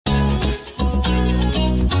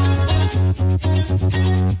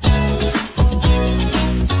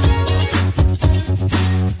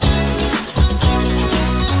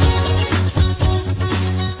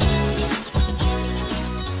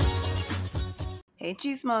Hey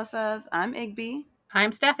Chismosas, I'm Igby,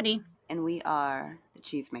 I'm Stephanie. and we are the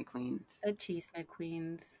Cheesemate Queens. The Cheesemate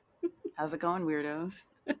Queens. How's it going, weirdos?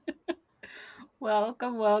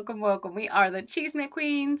 Welcome, welcome, welcome. We are the Cheesemate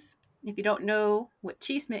Queens. If you don't know what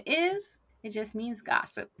Cheesemate is, it just means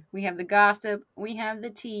gossip. We have the gossip, we have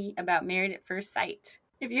the tea about Married at First Sight.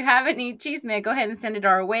 If you have any Cheesemate, go ahead and send it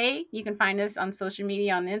our way. You can find us on social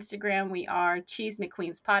media. On Instagram, we are Cheesemate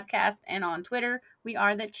Queens Podcast, and on Twitter, we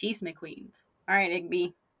are the Cheesemate Queens. All right,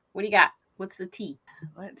 Igby, what do you got? What's the tea?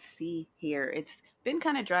 Let's see here. It's been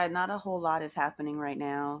kind of dry. Not a whole lot is happening right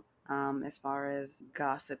now as far as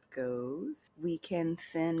gossip goes. We can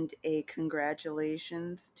send a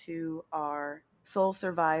congratulations to our soul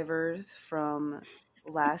survivors from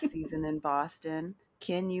last season in Boston.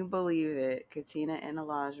 Can you believe it? Katina and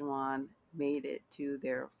Olajuwon made it to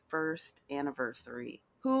their first anniversary.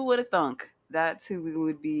 Who would have thunk? That's who we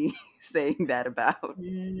would be saying that about.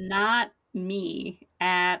 Not me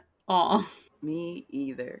at all. Me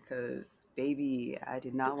either, because baby, I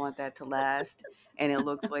did not want that to last. And it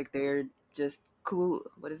looks like they're just cool.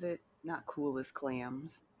 What is it? Not cool as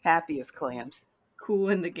clams. Happy as clams. Cool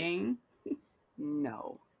in the gang.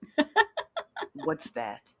 No. What's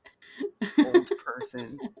that? Old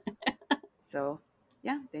person. So,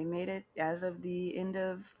 yeah, they made it as of the end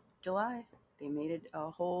of July. They made it a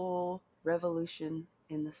whole revolution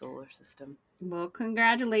in the solar system. Well,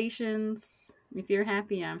 congratulations. If you're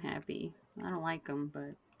happy, I'm happy. I don't like him,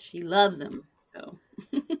 but she loves him. So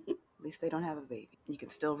At least they don't have a baby. You can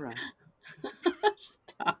still run.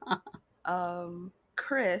 stop.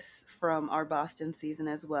 Chris from our Boston season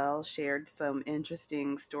as well shared some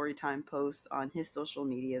interesting storytime posts on his social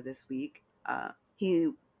media this week.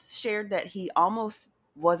 He shared that he almost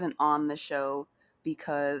wasn't on the show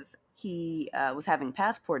because he was having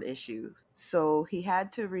passport issues. So he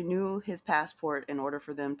had to renew his passport in order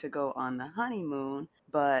for them to go on the honeymoon,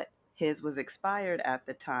 but his was expired at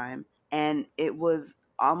the time, and it was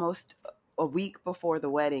almost a week before the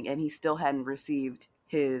wedding, and he still hadn't received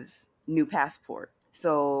his new passport.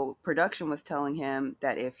 So production was telling him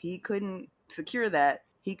that if he couldn't secure that,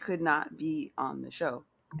 he could not be on the show,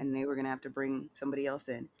 and they were going to have to bring somebody else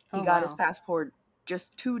in. He Oh, got his wow. passport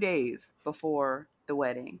just 2 days before the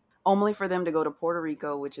wedding, only for them to go to Puerto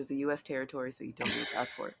Rico, which is a U.S. territory, so you don't need a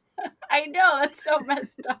passport. I know, that's so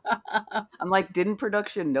messed up. I'm like, didn't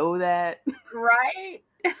production know that? Right?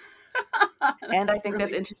 And I That's think that's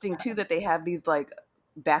really interesting too, that they have these like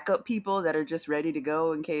backup people that are just ready to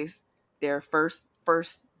go in case their first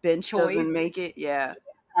bench choice. doesn't make it. Yeah.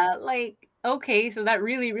 Okay, so that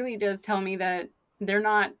really, really does tell me that they're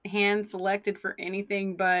not hand selected for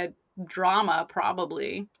anything but drama,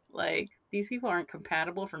 probably. Like, these people aren't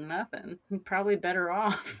compatible for nothing. You're probably better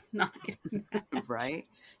off not getting matched. Right?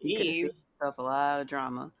 He could have saved Jeez. himself a lot of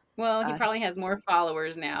drama. Well, he Uh, probably has more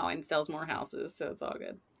followers now and sells more houses, so it's all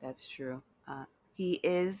good. that's true. He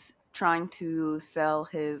is trying to sell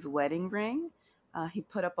his wedding ring. He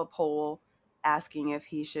put up a poll asking if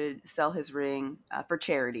he should sell his ring for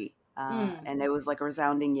charity. Mm. And it was like a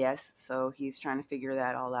resounding yes. So he's trying to figure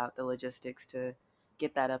that all out, the logistics to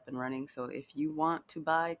get that up and running. So if you want to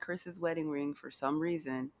buy Chris's wedding ring for some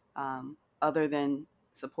reason, other than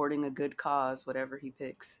supporting a good cause, whatever he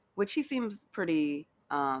picks, which he seems pretty,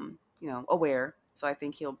 aware. So I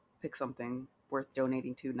think he'll pick something worth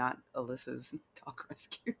donating to, not Alyssa's dog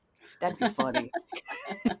rescue. That'd be funny.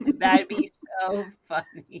 That'd be so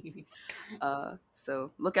funny.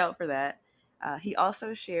 So look out for that. He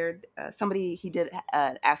also shared somebody, he did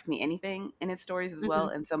Ask Me Anything in his stories as well,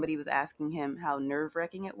 Hmm. and somebody was asking him how nerve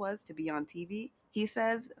wracking it was to be on TV. He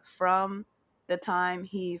says from the time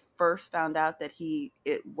he first found out that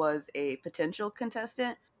it was a potential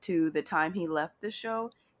contestant to the time he left the show,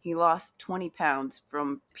 he lost 20 pounds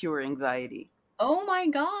from pure anxiety. Oh my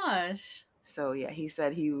gosh. So yeah, he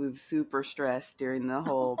said he was super stressed during the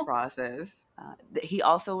whole process. He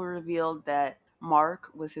also revealed that Mark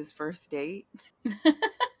was his first date.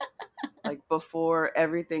 Like before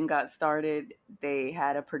everything got started, they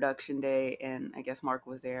had a production day, and I guess Mark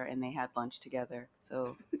was there, and they had lunch together.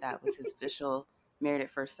 So that was his official Married at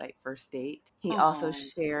First Sight first date. He also Oh.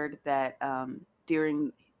 shared that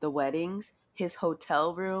during the weddings, his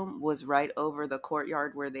hotel room was right over the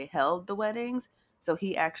courtyard where they held the weddings. So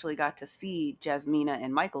he actually got to see Jasmina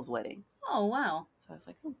and Michael's wedding. Oh, wow. So I was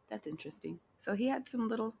like, oh, that's interesting. So he had some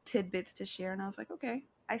little tidbits to share, and I was like, okay,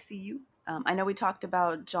 I see you. I know we talked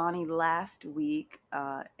about Johnny last week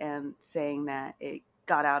and saying that it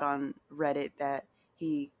got out on Reddit that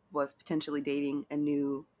he was potentially dating a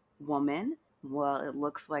new woman. Well, it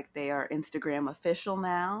looks like they are Instagram official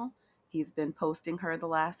now. He's been posting her the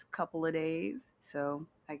last couple of days. So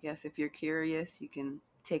I guess if you're curious, you can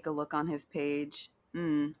take a look on his page.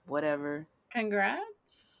 Whatever,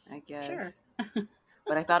 Congrats. I guess. Sure.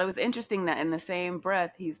 But I thought it was interesting that in the same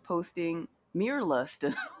breath, he's posting Mirror Lust.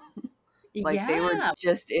 Like they were Yeah.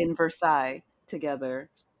 just in Versailles together.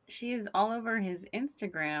 She is all over his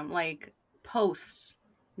Instagram, like posts,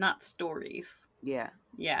 not stories. Yeah.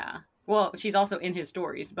 Yeah. Well, she's also in his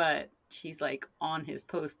stories, but she's like on his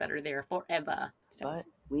posts that are there forever. So. But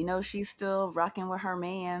we know she's still rocking with her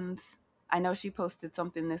mans. I know she posted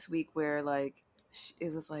something this week where like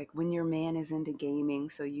it was like when your man is into gaming,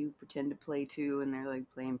 so you pretend to play too, and they're like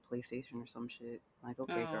playing PlayStation or some shit. Like,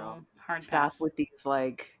 okay, girl, Hard stop pass. with these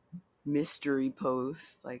like mystery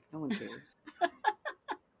posts. Like, no one cares.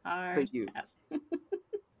 Hard But you. pass.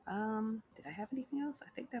 Did I have anything else? I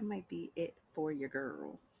think that might be it for your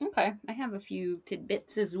girl. Okay, I have a few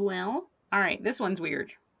tidbits as well. All right, this one's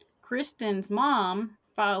weird. Kristen's mom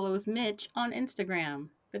follows Mitch on Instagram,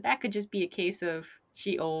 but that could just be a case of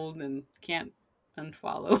she old and can't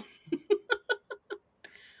unfollow.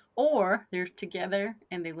 Or they're together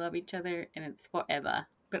and they love each other and it's forever.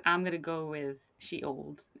 But I'm going to go with she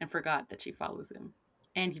old and forgot that she follows him.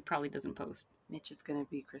 And he probably doesn't post. Mitch is going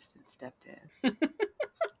to be Kristen's stepdad.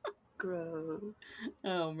 Gross.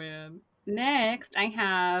 Oh, man. Next, I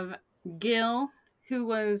have Gil, who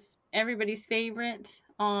was everybody's favorite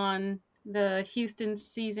on the Houston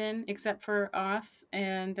season, except for us.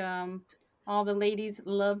 And all the ladies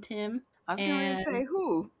loved him. I was going to say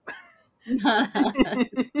who?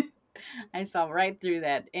 I saw right through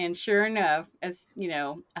that. And sure enough, as you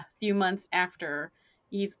know, a few months after,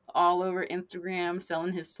 he's all over Instagram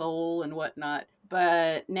selling his soul and whatnot.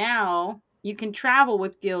 But now you can travel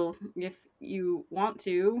with Gil if you want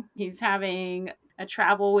to. He's having a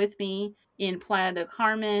travel with me in Playa del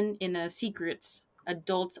Carmen in a secret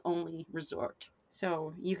adults only resort.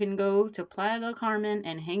 So you can go to Playa del Carmen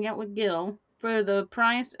and hang out with Gil for the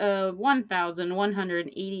price of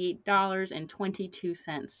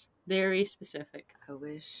 $1,188.22. Very specific. I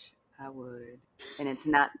wish I would. And it's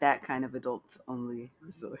not that kind of adults only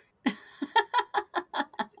resort.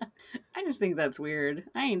 I just think that's weird.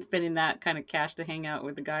 I ain't spending that kind of cash to hang out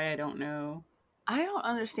with a guy I don't know. I don't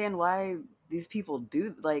understand why these people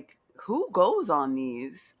do, like, who goes on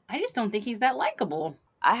these? I just don't think he's that likable.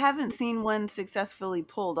 I haven't seen one successfully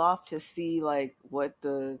pulled off to see, like, what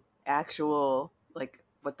the actual, like,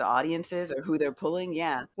 what the audience is or who they're pulling.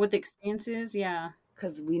 Yeah. What the expense is, yeah.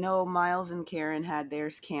 Because we know Miles and Karen had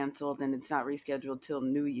theirs canceled and it's not rescheduled till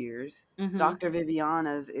New Year's. Mm-hmm. Dr.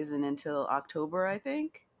 Viviana's isn't until October, I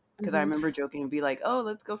think. Because I remember joking and be like, oh,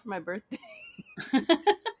 let's go for my birthday.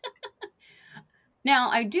 Now,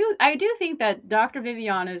 I do think that Dr.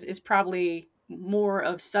 Viviana's is probably more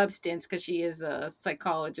of substance because she is a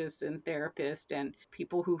psychologist and therapist, and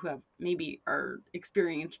people who have maybe are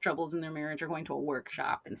experienced troubles in their marriage are going to a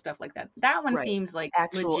workshop and stuff like that. That one seems like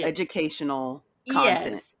actual legit. Educational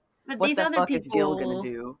content. Yes, but what these the other fuck people, is Gil gonna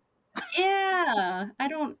do? Yeah, I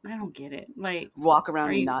don't get it. Like, walk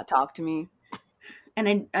around and not talk to me.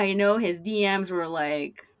 And I know his DMs were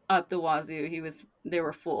like up the wazoo. They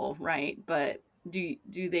were full, right? But do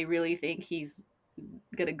they really think he's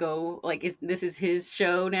gonna go, like, this is his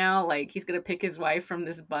show now? Like, he's gonna pick his wife from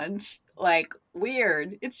this bunch? Like,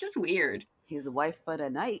 weird. It's just weird. His wife for the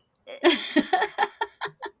night.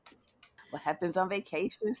 What happens on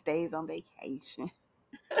vacation stays on vacation.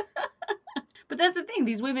 But that's the thing.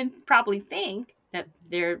 These women probably think that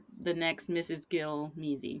they're the next Mrs. Gil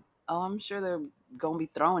Measy. Oh, I'm sure they're gonna be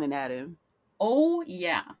throwing it at him. Oh,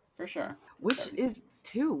 yeah, for sure. Which is,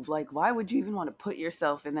 too, like, why would you even want to put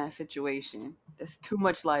yourself in that situation? That's too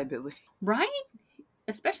much liability. Right?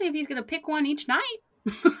 Especially if he's gonna pick one each night.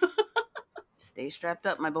 Stay strapped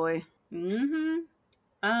up, my boy.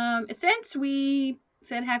 Since we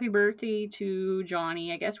said happy birthday to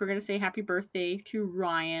Johnny, I guess we're gonna say happy birthday to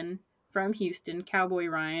Ryan from Houston, Cowboy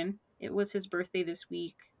Ryan. It was his birthday this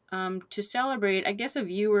week. To celebrate, I guess a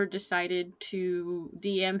viewer decided to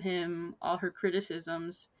DM him all her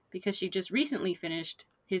criticisms because she just recently finished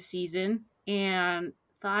his season and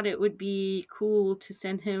thought it would be cool to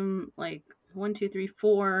send him like 1, 2, 3,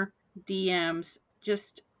 4 DMs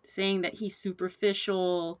just saying that he's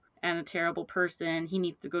superficial and a terrible person. He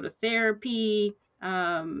needs to go to therapy.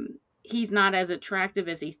 He's not as attractive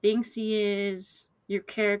as he thinks he is. Your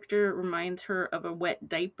character reminds her of a wet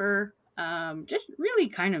diaper. Just really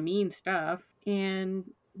kind of mean stuff.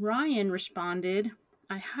 And Ryan responded,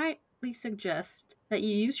 I highly suggest that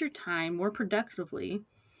you use your time more productively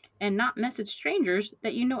and not message strangers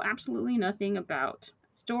that you know absolutely nothing about.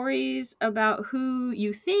 Stories about who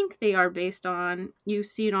you think they are based on, you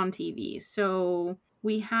see it on TV. So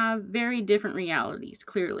We have very different realities,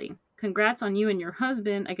 clearly. Congrats on you and your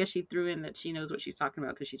husband. I guess she threw in that she knows what she's talking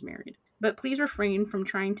about because she's married. But please refrain from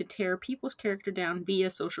trying to tear people's character down via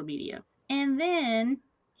social media. And then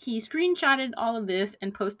he screenshotted all of this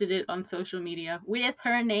and posted it on social media with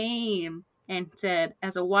her name and said,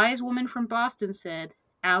 as a wise woman from Boston said,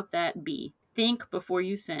 out that be. Think before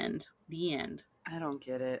you send. The end. I don't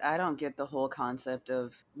get it. I don't get the whole concept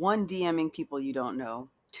of one, DMing people you don't know,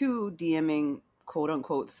 two, DMing quote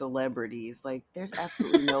unquote celebrities. Like, there's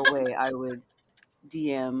absolutely no way I would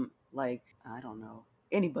DM, like, I don't know,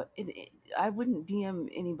 anybody. I wouldn't DM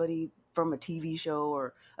anybody from a TV show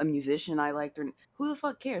or a musician I liked. Or who the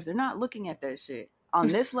fuck cares? They're not looking at that shit. On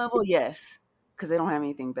this level, yes, because they don't have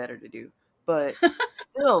anything better to do. But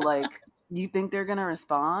still, like, you think they're gonna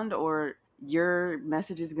respond, or your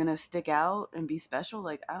message is gonna stick out and be special?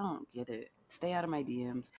 Like, I don't get it. Stay out of my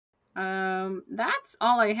DMs. That's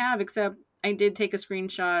all I have, except I did take a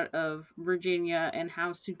screenshot of Virginia and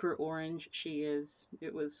how super orange she is.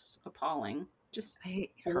 It was appalling. Just I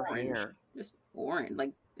hate her orange. hair. Just orange.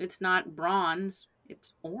 Like, it's not bronze,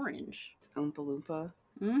 it's orange. It's Oompa Loompa.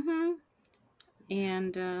 Mm-hmm.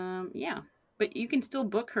 And, yeah. But you can still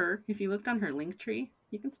book her. If you looked on her link tree,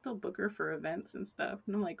 you can still book her for events and stuff.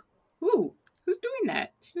 And I'm like, ooh, who's doing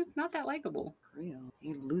that? She was not that likable. Real.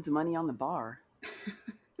 You lose money on the bar.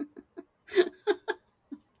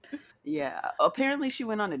 Yeah, apparently she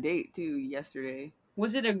went on a date too yesterday.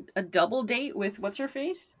 Was it a double date with what's her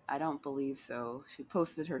face? I don't believe so. She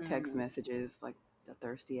posted her text messages, like the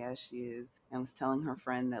thirsty ass she is, and was telling her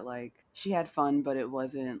friend that, like, she had fun, but it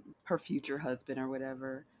wasn't her future husband or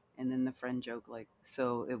whatever. And then the friend joked, like,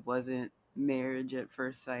 so it wasn't marriage at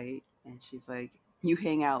first sight. And she's like, you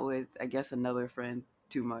hang out with, I guess, another friend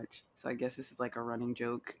too much. So I guess this is like a running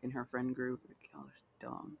joke in her friend group. Like, oh,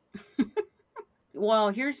 dumb. Well,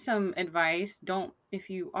 here's some advice. If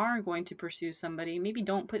you are going to pursue somebody, maybe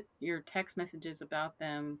don't put your text messages about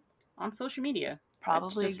them on social media.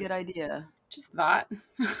 Probably a good idea. Just thought.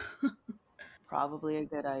 Probably a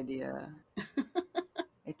good idea.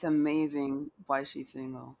 It's amazing why she's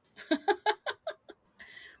single.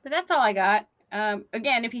 But that's all I got.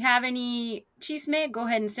 Again, if you have any Cheesemate, go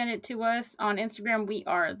ahead and send it to us on Instagram. We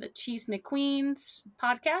are the Cheese McQueens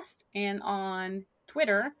podcast, and on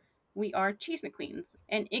Twitter, we are Cheese McQueens.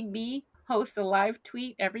 And Igby hosts a live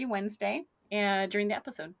tweet every Wednesday during the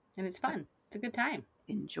episode, and it's fun. It's a good time.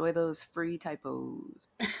 Enjoy those free typos.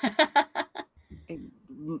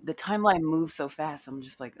 The timeline moves so fast. I'm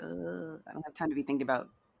just like, I don't have time to be thinking about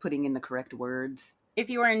putting in the correct words. If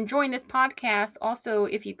you are enjoying this podcast, also,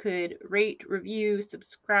 if you could rate, review,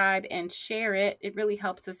 subscribe, and share it, it really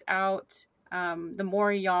helps us out. The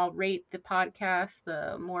more y'all rate the podcast,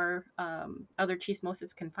 the more other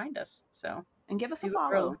Chismosas can find us. So, and give us a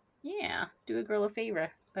follow. Do a girl a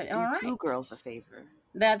favor. But do all right, two girls a favor.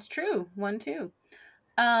 That's true. 1, 2.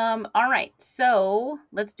 All right, so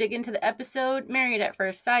let's dig into the episode. Married at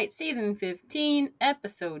First Sight, season 15,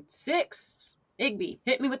 episode 6. Igby,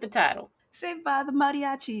 hit me with the title. Saved by the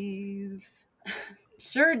Mariachis.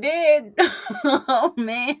 Sure did. Oh,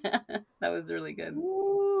 man. That was really good.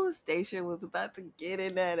 Ooh, Stacia was about to get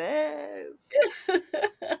in that ass.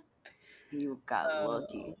 He got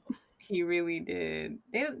lucky. He really did.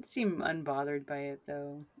 They don't seem unbothered by it,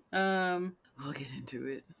 though. We'll get into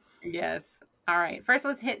it. Yes. All right. First,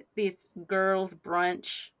 let's hit these girls'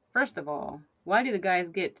 brunch. First of all, why do the guys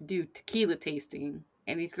get to do tequila tasting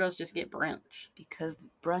and these girls just get brunch? Because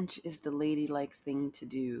brunch is the ladylike thing to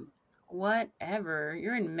do. Whatever.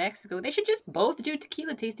 You're in Mexico. They should just both do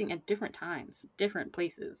tequila tasting at different times, different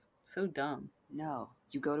places. So dumb. No,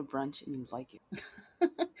 you go to brunch and you like it.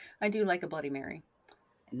 I do like a Bloody Mary.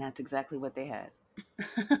 And that's exactly what they had.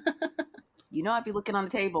 You know, I'd be looking on the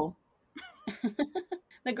table.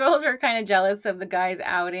 The girls are kind of jealous of the guys'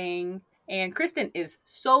 outing, and Kristen is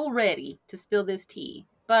so ready to spill this tea.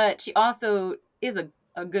 But she also is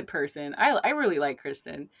a good person. I really like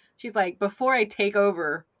Kristen. She's like, before I take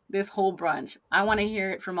over this whole brunch, I want to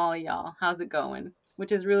hear it from all of y'all. How's it going?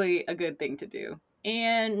 Which is really a good thing to do.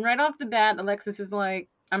 And right off the bat, Alexis is like,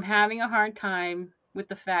 I'm having a hard time with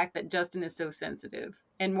the fact that Justin is so sensitive.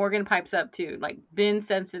 And Morgan pipes up too, like, Ben's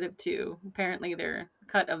sensitive too. Apparently they're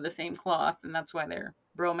cut of the same cloth, and that's why their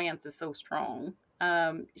bromance is so strong.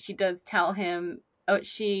 She does tell him,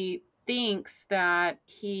 she thinks that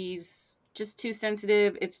he's just too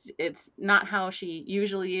sensitive. It's not how she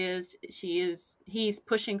usually is. He's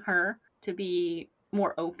pushing her to be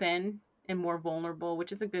more open and more vulnerable,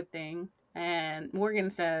 which is a good thing. And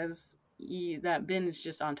Morgan says that Ben is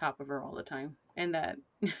just on top of her all the time, and that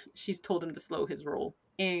she's told him to slow his roll.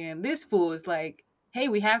 And this fool is like, hey,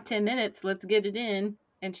 we have 10 minutes. Let's get it in.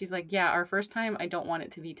 And she's like, yeah, our first time, I don't want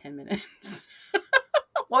it to be 10 minutes.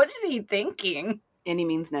 What is he thinking? Any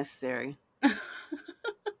means necessary.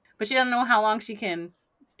 But she doesn't know how long she can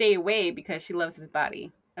stay away because she loves his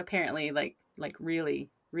body. Apparently, like really,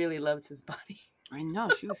 really loves his body. I know,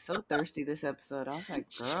 she was so thirsty this episode. I was like,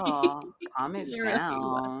 she, girl, calm it she really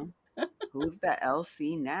loves. down. Who's the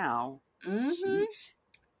LC now? Mm-hmm. Sheesh.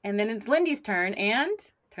 And then it's Lindy's turn, and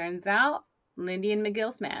turns out Lindy and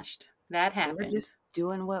Miguel smashed. That They were happened. just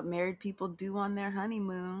doing what married people do on their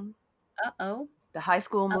honeymoon. Uh-oh. The high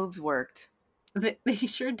school moves worked. They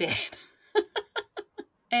sure did.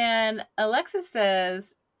 And Alexis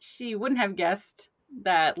says she wouldn't have guessed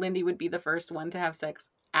that Lindy would be the first one to have sex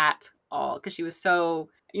at all because she was so,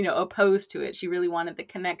 opposed to it. She really wanted the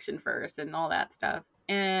connection first and all that stuff.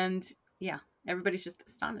 And yeah, everybody's just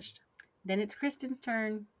astonished. Then it's Kristen's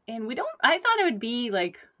turn. And I thought it would be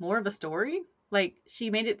like more of a story. Like she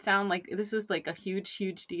made it sound like this was like a huge,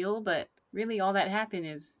 huge deal, but really all that happened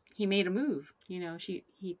is he made a move.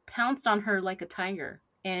 He pounced on her like a tiger.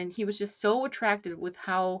 And he was just so attracted with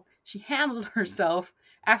how she handled herself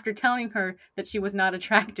after telling her that she was not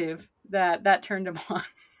attractive that turned him on.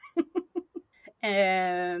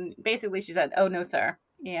 And basically she said, oh no, sir.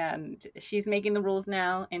 And she's making the rules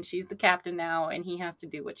now, and she's the captain now, and he has to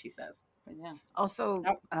do what she says. But yeah. Also,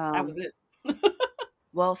 That was it.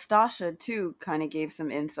 well, Stasha too kind of gave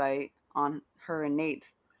some insight on her and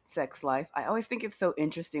Nate's sex life. I always think it's so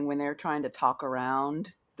interesting when they're trying to talk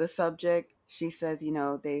around the subject. She says,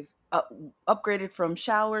 they've upgraded from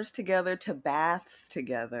showers together to baths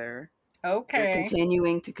together. Okay. They're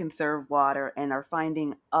continuing to conserve water and are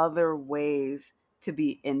finding other ways to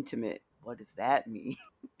be intimate. What does that mean?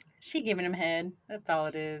 She giving him head. That's all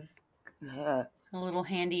it is. Ugh. A little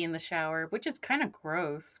handy in the shower, which is kind of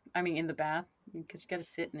gross. I mean, in the bath, because you got to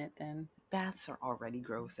sit in it then. Baths are already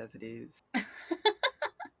gross as it is.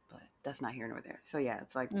 But that's not here nor there. So yeah,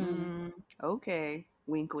 it's like, okay.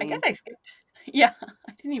 Wink, wink. I guess I skipped. Yeah,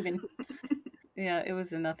 I didn't even. Yeah, it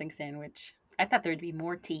was a nothing sandwich. I thought there'd be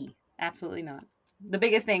more tea. Absolutely not. The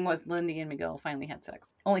biggest thing was Lindy and Miguel finally had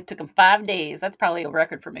sex. Only took them 5 days. That's probably a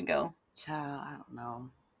record for Miguel. Child, I don't know.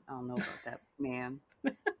 I don't know about that man.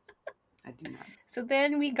 I do not. So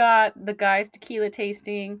then we got the guys tequila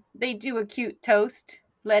tasting. They do a cute toast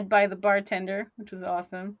led by the bartender, which was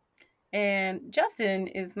awesome. And Justin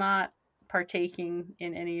is not partaking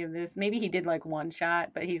in any of this. Maybe he did like one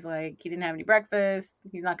shot, but he's like, he didn't have any breakfast.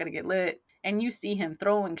 He's not going to get lit. And you see him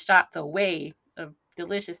throwing shots away of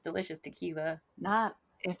delicious, delicious tequila. Not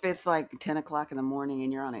if it's like 10 o'clock in the morning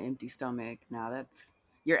and you're on an empty stomach. Now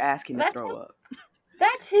you're asking to throw up.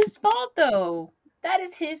 That's his fault, though. That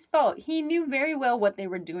is his fault. He knew very well what they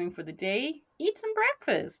were doing for the day. Eat some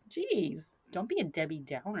breakfast. Jeez. Don't be a Debbie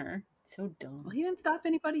Downer. So dumb. Well, he didn't stop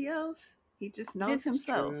anybody else. He just knows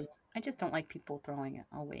himself. True. I just don't like people throwing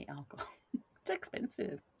away alcohol. It's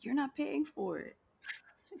expensive. You're not paying for it.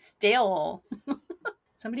 It's stale.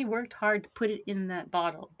 Somebody worked hard to put it in that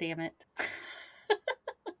bottle. Damn it.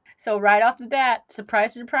 So right off the bat,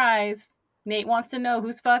 surprise, surprise, Nate wants to know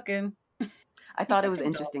who's fucking. I thought it was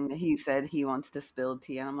interesting that he said he wants to spill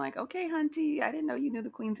tea. And I'm like, okay, Hunty, I didn't know you knew the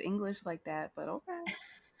Queen's English like that, but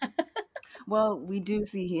okay. Well, we do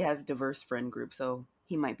see he has a diverse friend group, so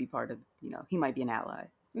he might be part of, he might be an ally.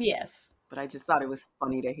 Yes. But I just thought it was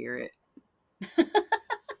funny to hear it.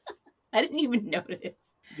 I didn't even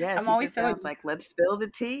notice. Yes, I'm always sounds like, let's spill the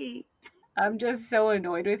tea. I'm just so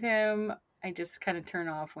annoyed with him. I just kind of turn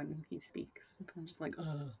off when he speaks. I'm just like,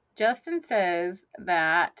 ugh. Justin says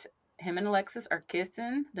that him and Alexis are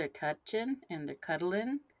kissing, they're touching, and they're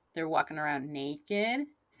cuddling. They're walking around naked.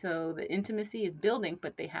 So the intimacy is building,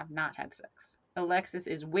 but they have not had sex. Alexis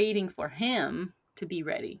is waiting for him to be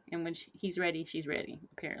ready. And when he's ready, she's ready,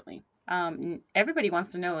 apparently. Everybody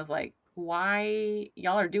wants to know is like, why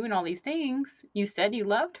y'all are doing all these things? You said you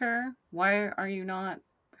loved her. Why are you not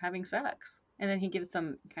having sex? And then he gives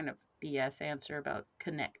some kind of BS answer about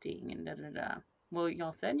connecting and da-da-da. Well,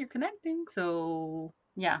 y'all said you're connecting, so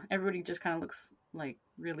yeah, everybody just kind of looks like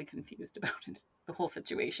really confused about it, the whole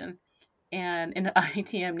situation. And in the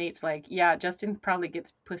ITM, Nate's like, yeah, Justin probably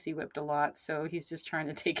gets pussy whipped a lot, so he's just trying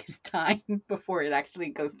to take his time before it actually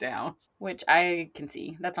goes down, which I can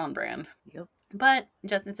see. That's on brand. Yep. But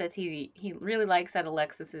Justin says he really likes that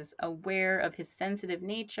Alexis is aware of his sensitive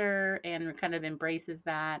nature and kind of embraces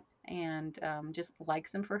that and just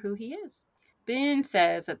likes him for who he is. Ben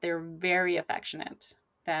says that they're very affectionate,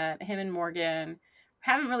 that him and Morgan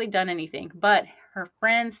haven't really done anything, but her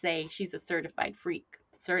friends say she's a certified freak.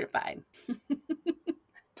 Certified.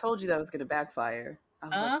 Told you that was going to backfire. I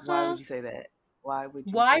was like, why would you say that? Why would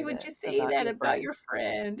you Why say would you that say about that your about friend? your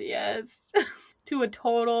friend? Yes. To a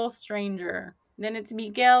total stranger. Then it's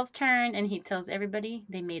Miguel's turn, and he tells everybody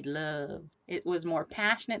they made love. It was more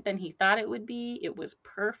passionate than he thought it would be. It was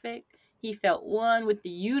perfect. He felt one with the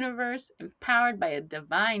universe, empowered by a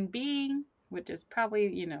divine being, which is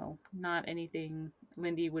probably, not anything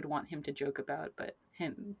Lindy would want him to joke about, but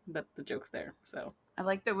the joke's there. So I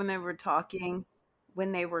like that when they were talking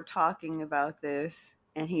about this,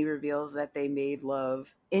 and he reveals that they made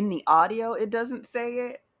love. In the audio, it doesn't say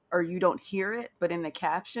it, or you don't hear it, but in the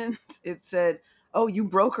captions, it said, "Oh, you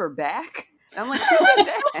broke her back." And I'm like, who said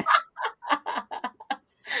that?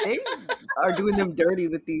 They are doing them dirty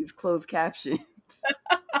with these closed captions.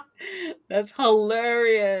 That's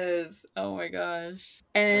hilarious. Oh my gosh.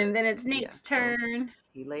 But And then it's yeah, Nate's so turn.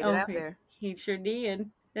 he laid it out Okay, there. he sure did.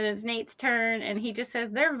 Then it's Nate's turn, and he just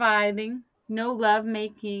says they're vibing. No love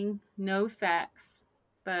making, no sex,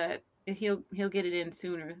 but he'll get it in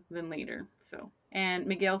sooner than later. So, and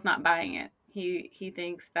Miguel's not buying it. He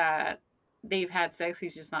thinks that they've had sex.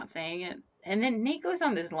 He's just not saying it. And then Nate goes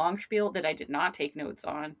on this long spiel that I did not take notes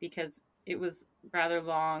on because it was rather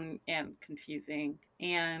long and confusing.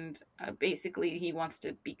 And basically, he wants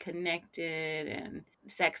to be connected, and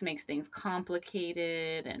sex makes things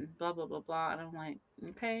complicated, and blah, blah, blah, blah. And I'm like,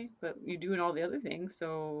 okay, but you're doing all the other things,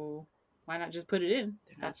 so why not just put it in?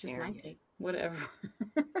 They're not That's just there my yet. take. Whatever.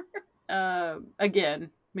 Again,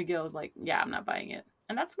 Miguel's like, yeah, I'm not buying it.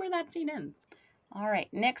 And that's where that scene ends. All right,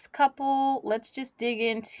 next couple, let's just dig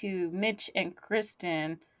into Mitch and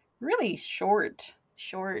Kristen. Really short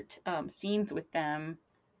scenes with them.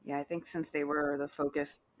 Yeah, I think since they were the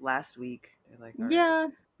focus last week, they're like, all right. Yeah,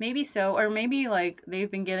 maybe so. Or maybe like they've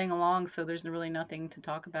been getting along, so there's really nothing to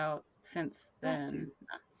talk about since That too. then.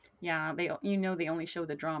 Yeah, they only show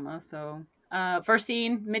the drama. So first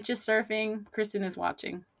scene, Mitch is surfing, Kristen is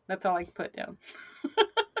watching. That's all I can put down.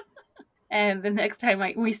 And the next time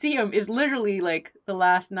we see them is literally like the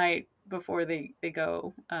last night before they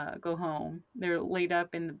go home. They're laid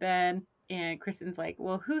up in the bed, and Kristen's like,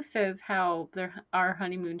 "Well, who says how our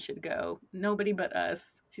honeymoon should go? Nobody but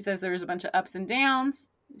us." She says there was a bunch of ups and downs.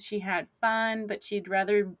 She had fun, but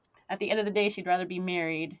at the end of the day, she'd rather be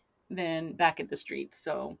married than back at the streets.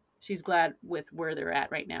 So she's glad with where they're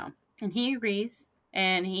at right now, and he agrees,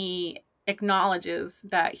 and he acknowledges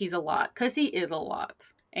that he's a lot because he is a lot,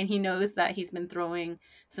 and he knows that he's been throwing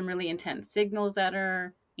some really intense signals at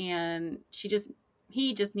her, and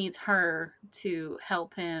he just needs her to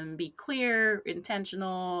help him be clear,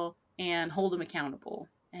 intentional, and hold him accountable.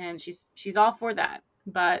 And she's all for that,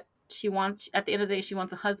 but she wants, at the end of the day, she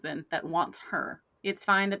wants a husband that wants her. It's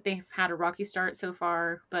fine that they've had a rocky start so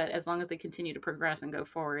far, but as long as they continue to progress and go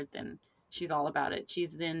forward, then she's all about it.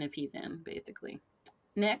 She's in if he's in, basically.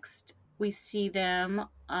 Next, we see them.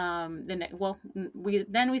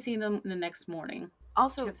 We see them the next morning. Do you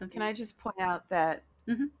Also, have can something? I just point out that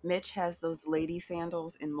Mm-hmm. Mitch has those lady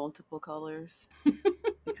sandals in multiple colors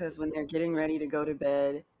because when they're getting ready to go to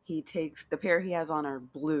bed, he takes the pair he has on are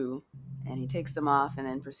blue and he takes them off and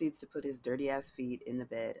then proceeds to put his dirty ass feet in the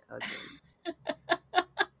bed again. I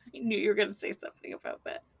knew you were going to say something about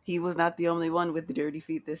that. He was not the only one with the dirty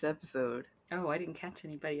feet this episode. Oh, I didn't catch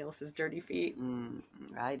anybody else's dirty feet.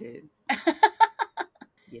 I did.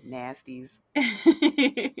 You nasties.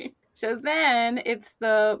 So then it's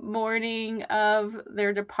the morning of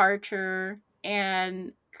their departure,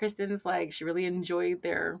 and Kristen's like, she really enjoyed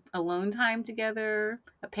their alone time together.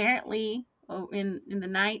 Apparently, in the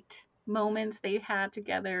night moments they had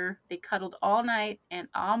together, they cuddled all night and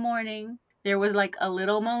all morning. There was like a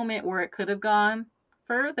little moment where it could have gone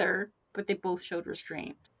further, but they both showed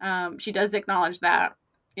restraint. She does acknowledge that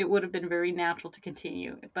it would have been very natural to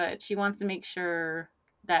continue, but she wants to make sure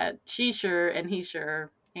that she's sure and he's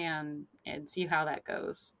sure, and see how that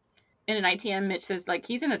goes. In an ITM, Mitch says like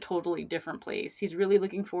he's in a totally different place. He's really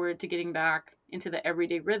looking forward to getting back into the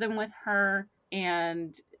everyday rhythm with her,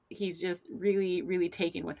 and he's just really, really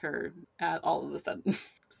taken with her all of a sudden.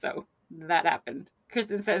 So that happened.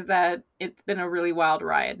 Kristen says that it's been a really wild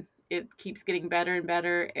ride. It keeps getting better and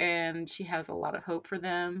better, and she has a lot of hope for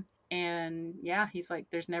them. And yeah, he's like,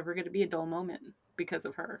 there's never going to be a dull moment because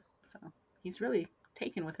of her. So he's really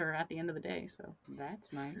taken with her at the end of the day. So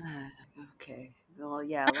that's nice. Okay. Well,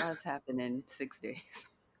 yeah, a lot's happened in 6 days.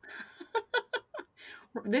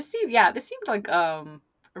 This seemed like a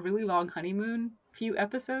really long honeymoon. Few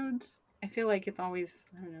episodes. I feel like it's always,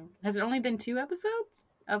 I don't know. Has it only been 2 episodes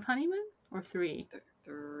of honeymoon or 3?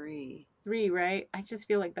 3. 3, right? I just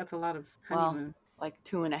feel like that's a lot of Well, honeymoon. like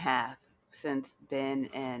 2.5 since Ben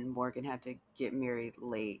and Morgan had to get married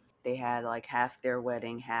late. They had like half their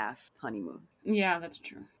wedding, half honeymoon. Yeah, that's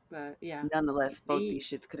true. But yeah, Nonetheless, both they these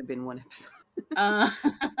shits could have been one episode. uh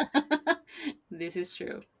this is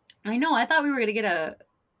true. I know, I thought we were gonna get a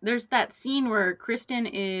there's that scene where Kristen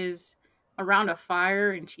is around a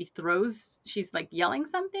fire and she's like yelling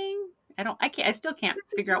something. I still can't This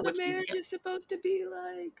is figure out what a what she's marriage yelling. is supposed to be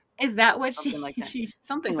like. Is that what Something like that. she's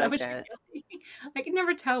Something is that like what she's that. yelling? I can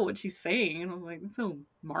never tell what she's saying. And I'm like, there's no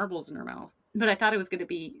marbles in her mouth. But I thought it was going to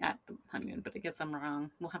be at the honeymoon, but I guess I'm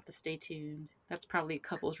wrong. We'll have to stay tuned. That's probably a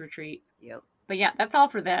couple's retreat. Yep. But yeah, that's all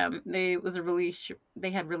for them. They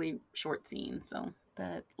had really short scenes. So,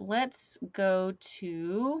 but let's go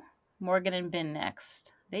to Morgan and Ben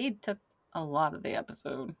next. They took a lot of the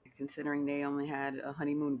episode, Considering they only had a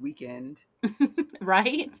honeymoon weekend,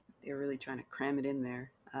 right? they're really trying to cram it in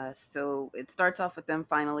there. So it starts off with them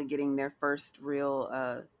finally getting their first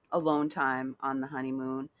real alone time on the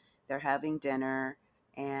honeymoon. They're having dinner,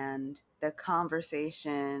 and the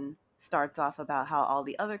conversation starts off about how all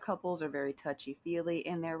the other couples are very touchy feely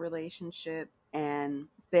in their relationship. And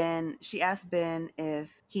she asked Ben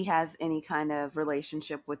if he has any kind of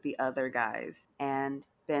relationship with the other guys. And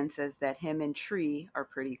Ben says that him and Tree are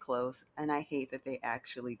pretty close, and I hate that they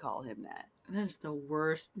actually call him that. That is the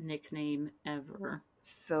worst nickname ever.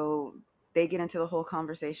 So they get into the whole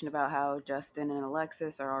conversation about how Justin and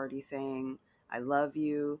Alexis are already saying, I love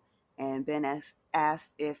you. And Ben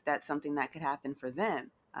asks if that's something that could happen for them.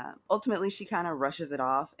 Ultimately, she kind of rushes it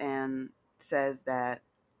off and says that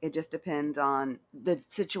it just depends on the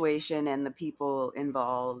situation and the people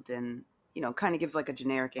involved, and, kind of gives like a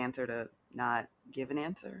generic answer to not give an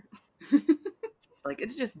answer. It's like,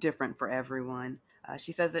 it's just different for everyone.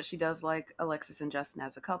 She says that she does like Alexis and Justin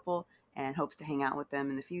as a couple and hopes to hang out with them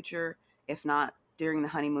in the future, if not during the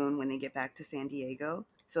honeymoon when they get back to San Diego.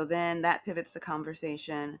 So then that pivots the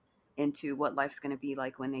conversation into what life's going to be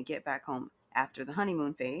like when they get back home after the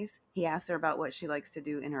honeymoon phase. He asks her about what she likes to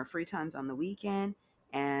do in her free times on the weekend,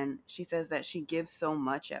 and she says that she gives so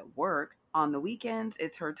much at work. On the weekends,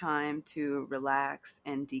 it's her time to relax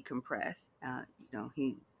and decompress.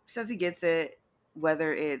 He says he gets it.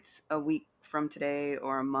 Whether it's a week from today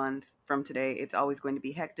or a month from today, it's always going to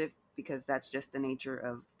be hectic because that's just the nature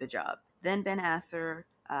of the job. Then Ben asks her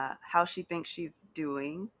how she thinks she's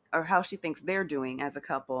doing, or how she thinks they're doing as a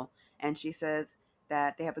couple. And she says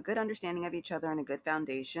that they have a good understanding of each other and a good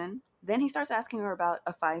foundation. Then he starts asking her about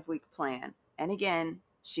a 5-week plan. And again,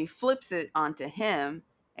 she flips it onto him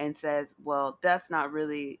and says, well, that's not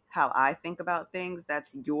really how I think about things.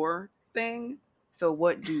 That's your thing. So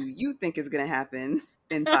what do you think is going to happen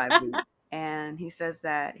in 5 weeks? And he says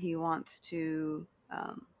that he wants to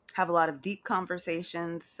have a lot of deep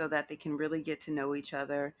conversations so that they can really get to know each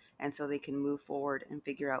other and so they can move forward and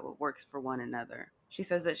figure out what works for one another. She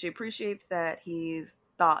says that she appreciates that he's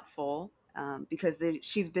thoughtful because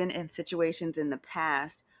she's been in situations in the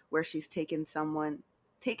past where she's taken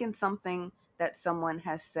something that someone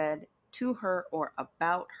has said to her or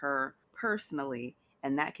about her personally,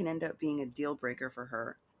 and that can end up being a deal breaker for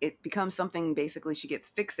her. It becomes something basically she gets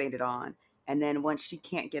fixated on, and then once she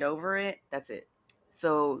can't get over it, that's it.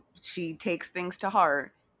 So she takes things to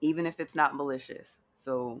heart, even if it's not malicious.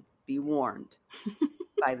 So be warned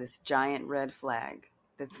by this giant red flag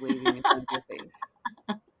that's waving in front of your face.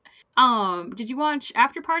 Did you watch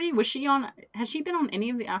After Party? Has she been on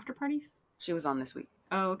any of the after parties? She was on this week.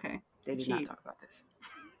 Oh, okay. They did not talk about this.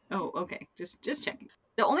 Oh, okay. Just checking.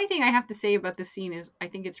 The only thing I have to say about this scene is I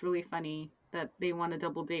think it's really funny that they want a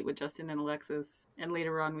double date with Justin and Alexis, and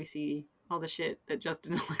later on we see all the shit that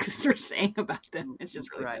Justin and Alexis are saying about them. It's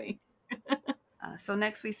just really funny. So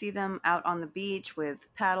next we see them out on the beach with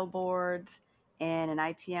paddle boards, and in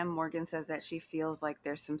ITM, Morgan says that she feels like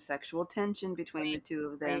there's some sexual tension between the two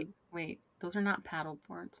of them. Wait. Those are not paddle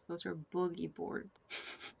boards. Those are boogie boards.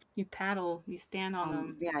 You paddle, you stand on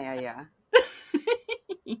them. Yeah.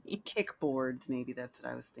 Kickboards, maybe that's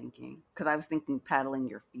what I was thinking. Because I was thinking paddling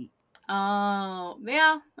your feet. Oh,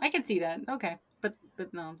 yeah, I can see that. Okay. But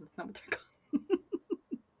no, that's not what they're called.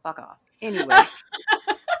 Fuck off. Anyway.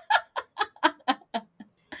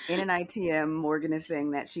 In an ITM, Morgan is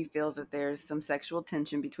saying that she feels that there's some sexual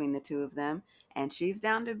tension between the two of them, and she's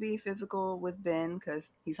down to be physical with Ben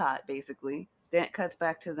because he's hot, basically. Then it cuts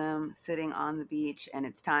back to them sitting on the beach, and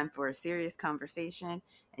it's time for a serious conversation,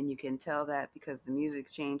 and you can tell that because the music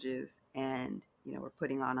changes, and, we're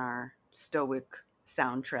putting on our stoic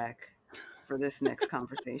soundtrack for this next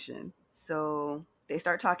conversation. So they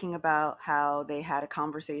start talking about how they had a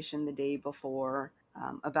conversation the day before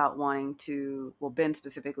about Ben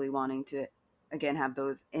specifically wanting to, again, have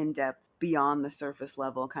those in-depth, beyond the surface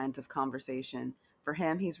level kinds of conversation. For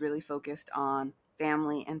him, he's really focused on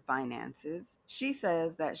family, and finances. She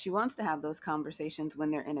says that she wants to have those conversations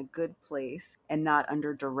when they're in a good place and not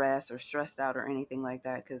under duress or stressed out or anything like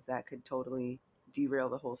that, because that could totally derail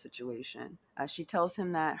the whole situation. She tells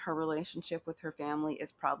him that her relationship with her family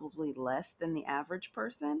is probably less than the average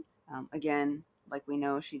person. Again, like we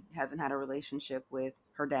know, she hasn't had a relationship with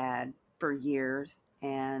her dad for years.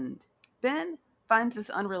 And Ben finds this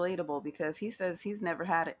unrelatable because he says he's never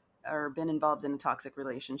had it or been involved in a toxic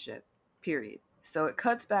relationship, period. So it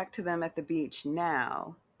cuts back to them at the beach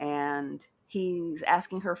now, and he's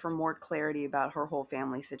asking her for more clarity about her whole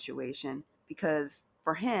family situation because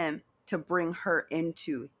for him to bring her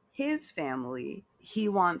into his family, he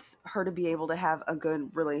wants her to be able to have a good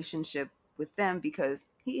relationship with them because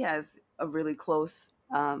he has a really close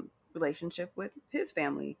relationship with his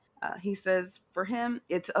family. He says for him,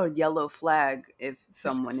 it's a yellow flag if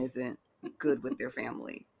someone isn't good with their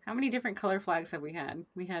family. How many different color flags have we had?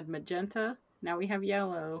 We had magenta, now we have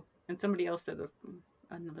yellow, and somebody else said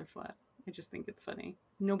another flag. I just think it's funny.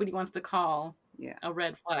 Nobody wants to call a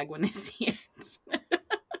red flag when they see it.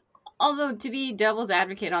 Although, to be devil's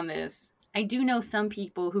advocate on this, I do know some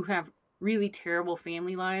people who have really terrible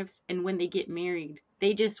family lives, and when they get married,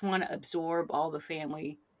 they just want to absorb all the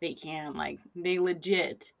family they can. Like, they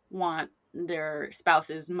legit want their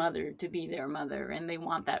spouse's mother to be their mother, and they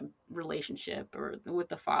want that relationship, or with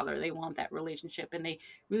the father, they want that relationship, and they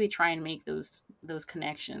really try and make those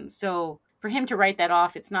connections. So for him to write that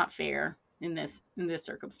off, it's not fair in this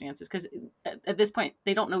circumstances, because at this point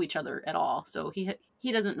they don't know each other at all, so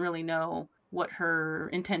he doesn't really know what her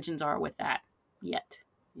intentions are with that yet,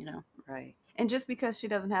 you know. Right. And just because she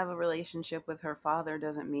doesn't have a relationship with her father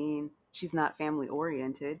doesn't mean she's not family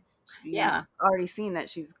oriented. You've Yeah. already seen that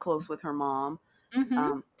she's close with her mom.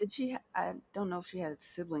 Mm-hmm. Did she I don't know if she had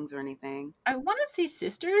siblings or anything. I want to say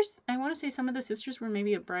sisters. I want to say some of the sisters were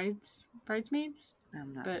maybe a bridesmaids,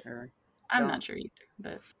 I'm not but sure. I'm Don't not sure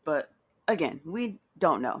either. But again, we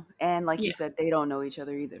don't know. And like you Yeah. said, they don't know each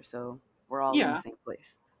other either. So we're all in the Yeah. same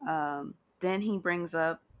place. Then he brings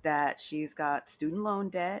up that she's got student loan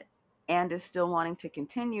debt and is still wanting to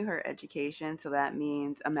continue her education. So that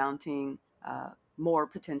means amounting more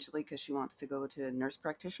potentially because she wants to go to nurse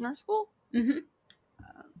practitioner school. Mm-hmm.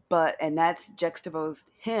 And that's juxtaposed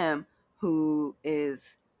him, who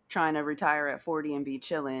is trying to retire at 40 and be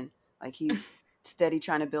chilling. Like he's steady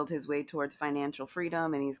trying to build his way towards financial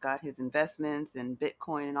freedom, and he's got his investments and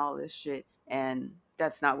Bitcoin and all this shit. And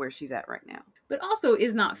that's not where she's at right now. But also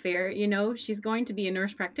is not fair, you know. She's going to be a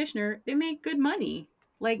nurse practitioner. They make good money.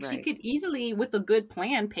 Like, she Right, could easily, with a good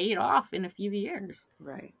plan, pay it off in a few years.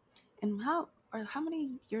 right. And how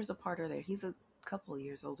many years apart are they? He's a couple of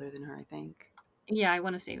years older than her, I think. Yeah, I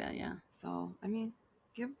want to say that. Yeah. So, I mean,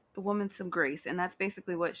 give the woman some grace. And that's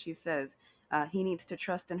basically what she says. He needs to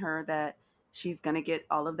trust in her that she's going to get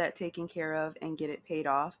all of that taken care of and get it paid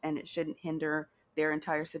off. And it shouldn't hinder their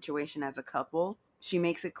entire situation as a couple. She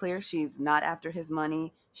makes it clear she's not after his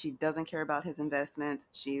money. She doesn't care about his investments.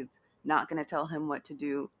 She's not going to tell him what to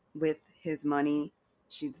do with his money.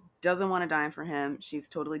 She doesn't want to dime for him. She's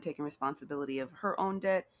totally taking responsibility of her own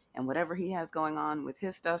debt. And whatever he has going on with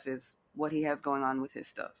his stuff is what he has going on with his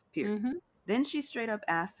stuff, period. Mm-hmm. Then she straight up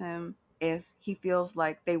asks him if he feels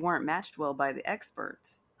like they weren't matched well by the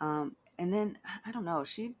experts. And then, I don't know,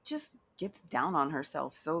 she just gets down on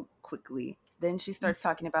herself so quickly. Then she starts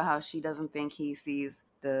talking about how she doesn't think he sees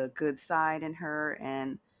the good side in her,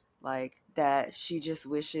 and like that she just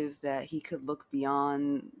wishes that he could look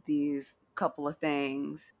beyond these couple of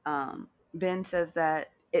things. Ben says that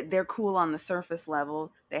they're cool on the surface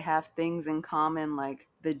level. They have things in common like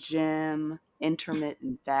the gym,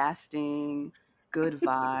 intermittent fasting, good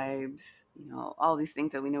vibes, all these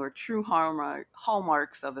things that we know are true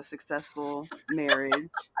hallmarks of a successful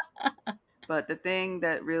marriage. But the thing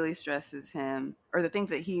that really stresses him, or the things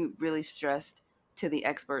that he really stressed to the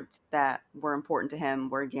experts that were important to him,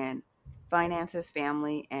 were again finances,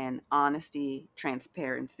 family, and honesty,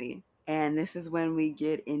 transparency. And this is when we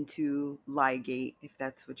get into Liegate, if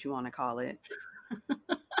that's what you want to call it.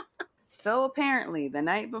 So apparently, the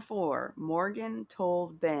night before, Morgan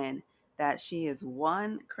told Ben that she is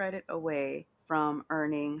one credit away from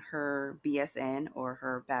earning her BSN, or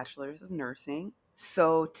her Bachelor's of Nursing.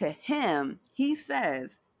 So to him, he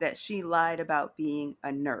says that she lied about being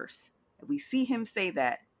a nurse. We see him say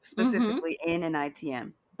that Mm-hmm. specifically in an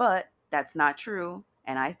ITM, but that's not true.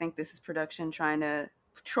 And I think this is production trying to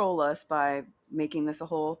troll us by making this a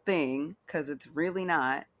whole thing, because it's really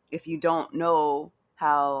not. If you don't know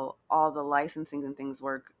how all the licensing and things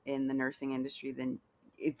work in the nursing industry, then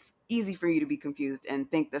it's easy for you to be confused and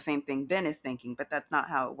think the same thing Ben is thinking, but that's not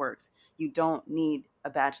how it works. You don't need a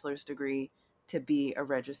bachelor's degree to be a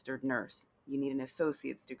registered nurse. You need an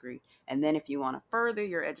associate's degree. And then if you want to further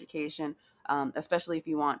your education, especially if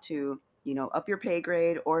you want to, up your pay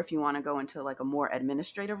grade, or if you want to go into like a more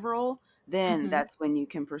administrative role, then Mm-hmm. that's when you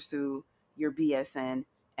can pursue your BSN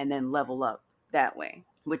and then level up that way,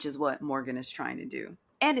 which is what Morgan is trying to do.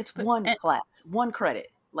 And it's But one class, one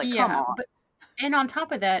credit. Like, come yeah, on. and on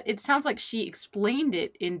top of that, it sounds like she explained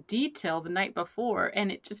it in detail the night before,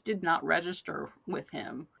 and it just did not register with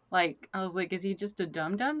him. Like, I was like, is he just a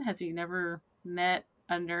dum dum? Has he never met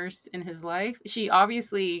a nurse in his life? She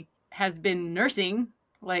obviously has been nursing,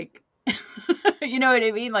 like, you know what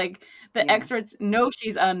I mean? Like, the Yeah, experts know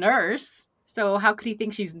she's a nurse. So, how could he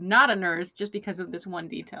think she's not a nurse just because of this one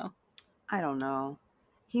detail? I don't know.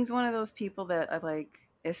 He's one of those people that like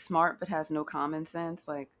is smart but has no common sense.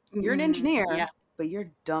 Like, you're an Yeah. engineer, but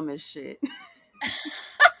you're dumb as shit.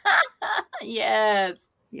 Yes.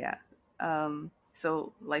 Yeah.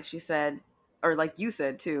 So like she said, or like you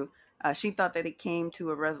said too, she thought that it came to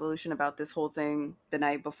a resolution about this whole thing the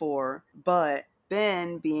night before, but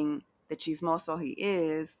Ben, being the chismoso he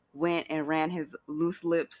is, went and ran his loose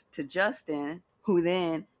lips to Justin, who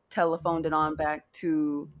then telephoned it on back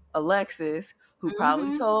to Alexis, who probably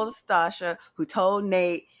Mm-hmm. told Stasha, who told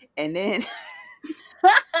Nate, and then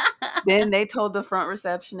then they told the front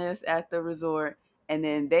receptionist at the resort, and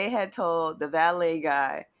then they had told the valet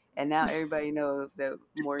guy, and now everybody knows that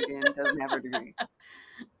Morgan doesn't have her degree.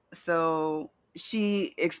 So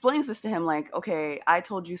she explains this to him like, okay, I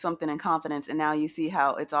told you something in confidence, and now you see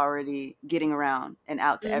how it's already getting around and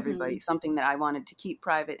out to Mm-hmm. everybody. Something that I wanted to keep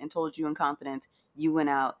private and told you in confidence, you went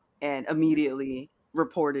out and immediately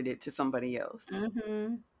reported it to somebody else.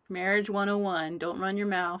 Mm-hmm. Marriage 101. Don't run your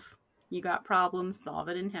mouth. You got problems, solve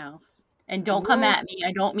it in house. And don't come Rule at me.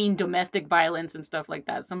 I don't mean domestic violence and stuff like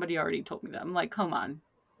that. Somebody already told me that. I'm like, come on.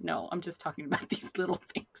 No, I'm just talking about these little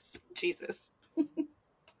things. Jesus.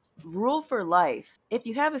 rule for life. If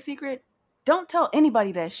you have a secret, don't tell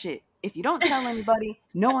anybody that shit. If you don't tell anybody,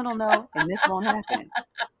 no one will know, and this won't happen.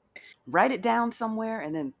 Write it down somewhere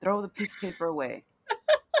and then throw the piece of paper away.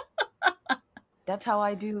 That's how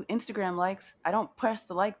I do Instagram likes. I don't press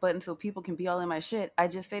the like button so people can be all in my shit. I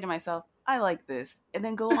just say to myself, I like this, and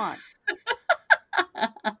then go on.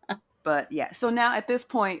 But yeah, so now at this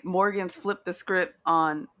point, Morgan's flipped the script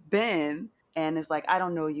on Ben and is like, I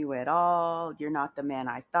don't know you at all. You're not the man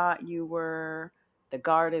I thought you were. The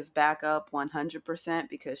guard is back up 100%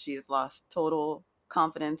 because she has lost total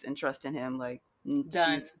confidence and trust in him. Like,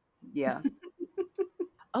 Done. she's, yeah.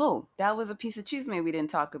 Oh, that was a piece of cheese we didn't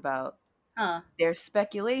talk about. Huh. There's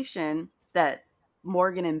speculation that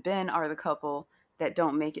Morgan and Ben are the couple that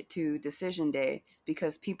don't make it to decision day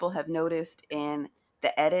because people have noticed in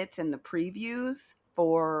the edits and the previews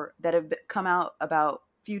for that have come out about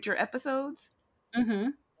future episodes, Mm-hmm.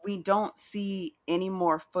 we don't see any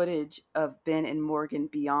more footage of Ben and Morgan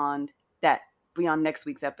that beyond next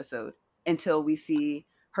week's episode until we see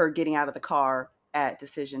her getting out of the car at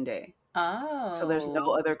decision day. So there's no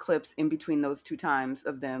Oh. other clips in between those two times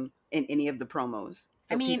of them in any of the promos.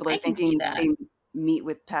 I So mean, people are I can see thinking that. they meet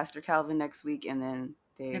with Pastor Calvin next week and then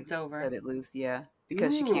they It's over. cut it loose. Yeah,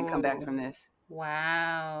 because she can't come back Ooh. from this.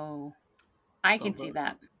 Wow. I So can see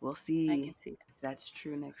that. we'll I can see see that. if that's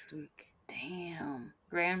true next week. Damn.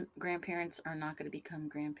 Grandparents are not going to become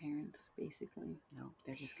grandparents, basically. No,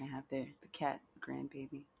 they're just gonna have the cat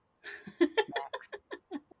grandbaby Max,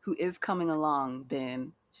 who is coming along.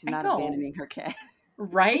 Ben, she's I not know. abandoning her cat.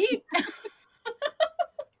 Right?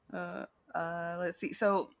 uh, let's see.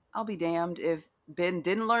 So I'll be damned if Ben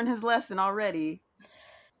didn't learn his lesson already.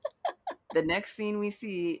 The next scene we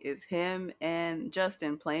see is him and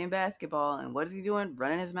Justin playing basketball, and what is he doing?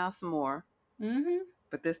 Running his mouth some more. Mm-hmm.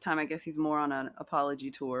 But this time, I guess he's more on an apology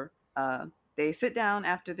tour. They sit down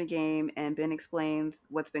after the game, and Ben explains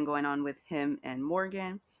what's been going on with him and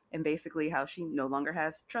Morgan, and basically how she no longer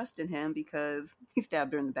has trust in him because he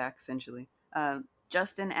stabbed her in the back, essentially.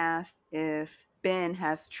 Justin asks if Ben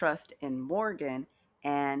has trust in Morgan,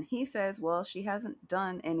 and he says, well, she hasn't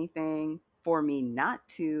done anything for me not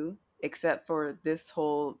to, except for this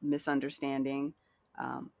whole misunderstanding,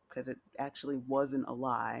 because it actually wasn't a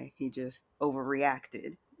lie. He just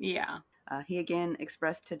overreacted. Yeah. He again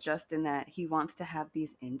expressed to Justin that he wants to have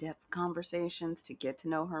these in depth conversations to get to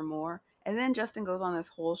know her more. And then Justin goes on this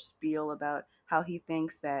whole spiel about how he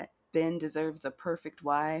thinks that Ben deserves a perfect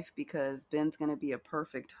wife because Ben's going to be a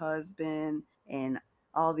perfect husband and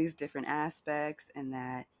all these different aspects, and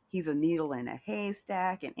that he's a needle in a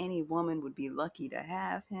haystack and any woman would be lucky to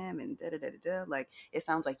have him, and da da da da. Like, it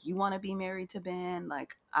sounds like you want to be married to Ben.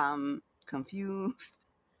 Like, I'm confused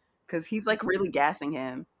because he's like really gassing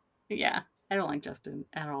him. Yeah. I don't like Justin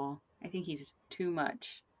at all. I think he's too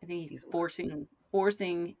much. I think he's He's a lot.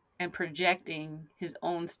 forcing and projecting his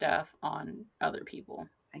own stuff on other people.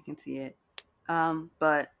 I can see it.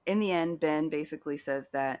 But in the end, Ben basically says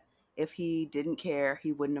that if he didn't care,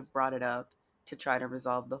 he wouldn't have brought it up to try to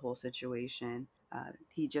resolve the whole situation.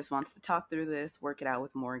 He just wants to talk through this, work it out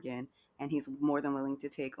with Morgan, and he's more than willing to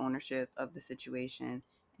take ownership of the situation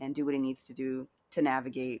and do what he needs to do to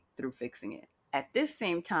navigate through fixing it. At this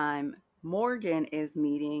same time, Morgan is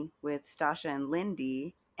meeting with Stasha and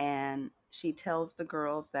Lindy, and she tells the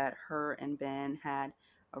girls that her and Ben had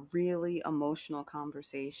a really emotional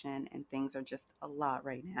conversation and things are just a lot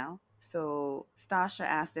right now. So Stasha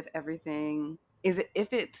asked if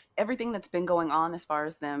it's everything that's been going on as far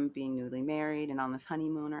as them being newly married and on this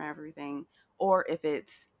honeymoon or everything, or if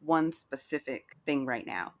it's one specific thing right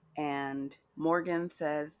now. And Morgan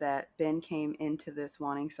says that Ben came into this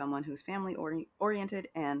wanting someone who's family oriented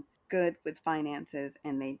and good with finances,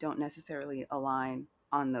 and they don't necessarily align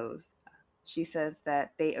on those. She says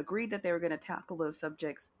that they agreed that they were going to tackle those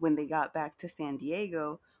subjects when they got back to San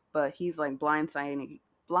Diego, but he's like blindsiding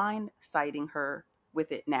her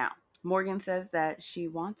with it now. Morgan says that she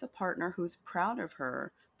wants a partner who's proud of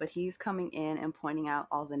her, but he's coming in and pointing out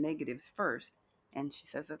all the negatives first. And she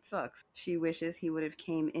says that sucks. She wishes he would have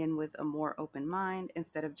came in with a more open mind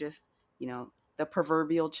instead of just, the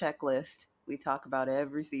proverbial checklist we talk about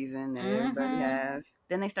every season that everybody Mm-hmm. has.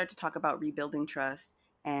 Then they start to talk about rebuilding trust,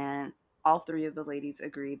 and all three of the ladies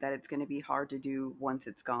agree that it's going to be hard to do once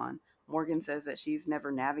it's gone. Morgan says that she's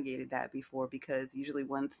never navigated that before because usually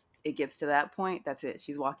once it gets to that point, that's it.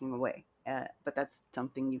 She's walking away. But that's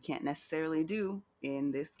something you can't necessarily do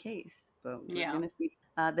in this case. But we're Yeah. going to see.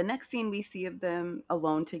 The next scene we see of them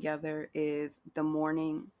alone together is the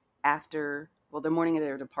morning the morning of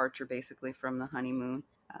their departure, basically, from the honeymoon.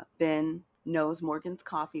 Ben knows Morgan's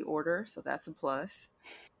coffee order, so that's a plus.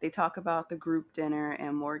 They talk about the group dinner,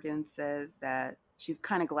 and Morgan says that she's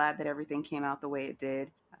kind of glad that everything came out the way it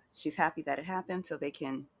did. She's happy that it happened so they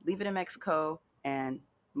can leave it in Mexico and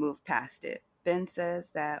move past it. Ben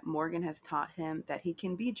says that Morgan has taught him that he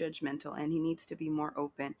can be judgmental and he needs to be more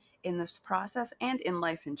open in this process and in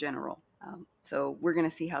life in general. So we're going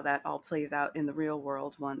to see how that all plays out in the real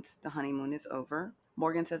world once the honeymoon is over.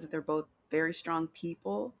 Morgan says that they're both very strong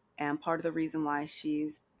people, and part of the reason why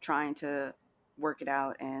she's trying to work it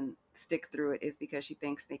out and stick through it is because she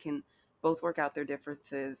thinks they can both work out their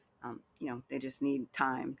differences. They just need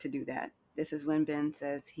time to do that. This is when Ben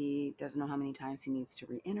says he doesn't know how many times he needs to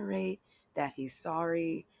reiterate that he's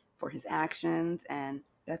sorry for his actions, and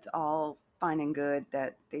that's all fine and good,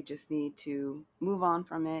 that they just need to move on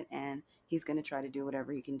from it, and he's going to try to do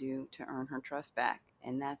whatever he can do to earn her trust back.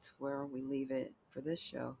 And that's where we leave it for this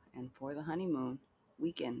show and for the honeymoon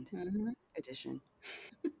weekend Mm-hmm. edition.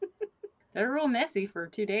 They're real messy for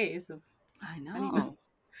 2 days of I honeymoon.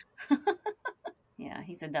 know. Yeah,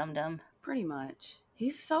 he's a dum dum. Pretty much.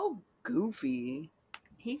 He's so goofy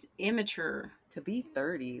He's immature. to be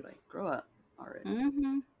 30. Like, grow up already.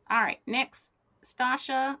 Mm-hmm. All right, next,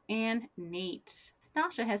 Stasha and Nate.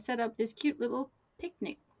 Stasha has set up this cute little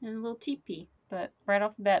picnic in a little teepee, but right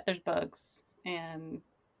off the bat, there's bugs, and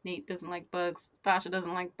Nate doesn't like bugs. Stasha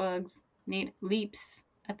doesn't like bugs. Nate leaps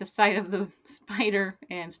at the sight of the spider,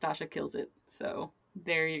 and Stasha kills it. So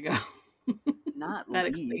there you go. Not That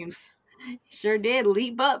explains. leaps. He sure did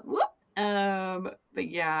leap up. Whoop. But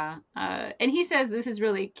yeah, and he says this is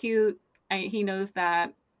really cute. He knows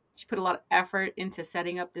that she put a lot of effort into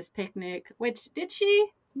setting up this picnic. Which did she?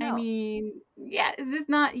 I No, mean, yeah, is this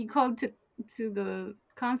not you called to the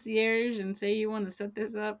concierge and say you want to set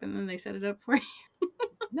this up, and then they set it up for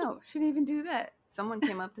no, she didn't even do that. Someone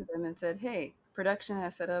came up to them and said, "Hey, production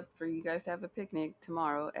has set up for you guys to have a picnic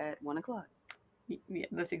tomorrow at 1 o'clock." you? Yeah,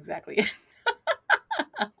 that's exactly it.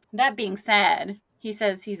 That being said, he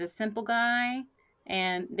says he's a simple guy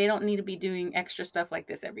and they don't need to be doing extra stuff like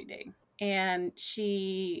this every day. And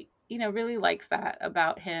she, really likes that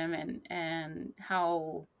about him, and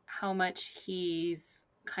how much he's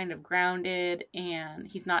kind of grounded and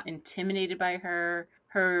he's not intimidated by her.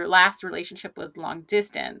 Her last relationship was long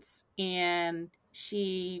distance, and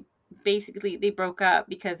she basically they broke up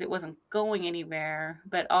because it wasn't going anywhere,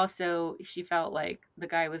 but also she felt like the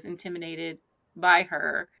guy was intimidated by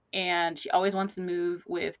her, and she always wants to move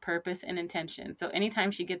with purpose and intention. So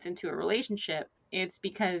anytime she gets into a relationship, it's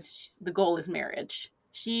because the goal is marriage.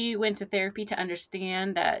 She went to therapy to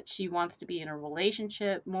understand that she wants to be in a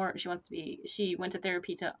relationship more. She went to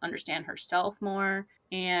therapy to understand herself more,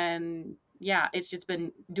 and yeah, it's just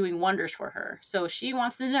been doing wonders for her. So she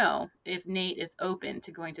wants to know if Nate is open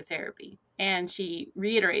to going to therapy. And she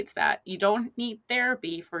reiterates that you don't need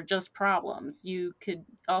therapy for just problems. You could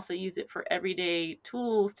also use it for everyday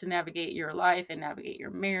tools to navigate your life and navigate your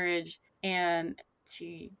marriage. And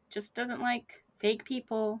she just doesn't like fake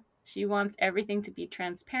people. She wants everything to be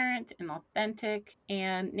transparent and authentic.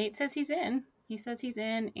 And Nate says he's in. He says he's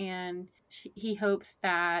in, and he hopes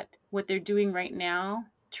that what they're doing right now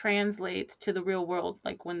translates to the real world.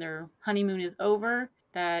 Like when their honeymoon is over,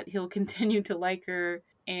 that he'll continue to like her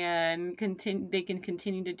and they can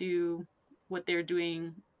continue to do what they're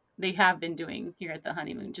doing. They have been doing here at the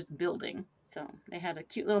honeymoon, just building. So they had a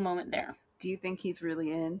cute little moment there. Do you think he's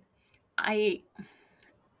really in? I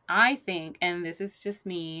I think, and this is just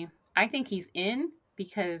me, I think he's in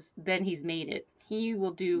because then he's made it. He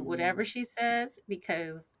will do whatever she says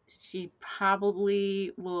because she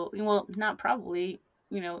probably will. Well, not probably.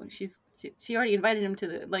 She already invited him to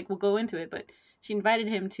the, like, we'll go into it, but she invited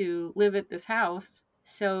him to live at this house.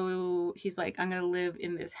 So he's like, I'm gonna live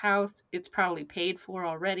in this house. It's probably paid for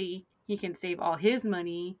already. He can save all his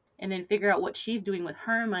money and then figure out what she's doing with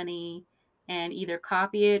her money and either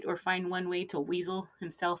copy it or find one way to weasel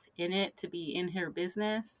himself in it to be in her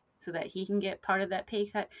business so that he can get part of that pay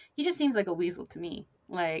cut. He just seems like a weasel to me.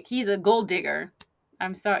 Like he's a gold digger.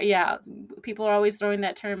 I'm sorry. Yeah, people are always throwing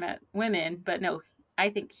that term at women, but no, I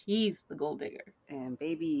think he's the gold digger. And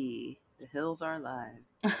baby, the hills are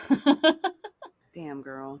alive. Damn,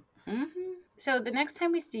 girl. Mm-hmm. So the next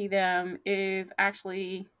time we see them is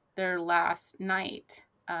actually their last night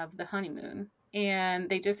of the honeymoon. And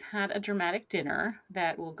they just had a dramatic dinner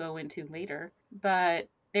that we'll go into later. But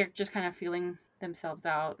they're just kind of feeling themselves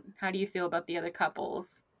out. How do you feel about the other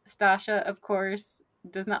couples? Stasha, of course,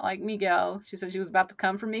 does not like Miguel. She said she was about to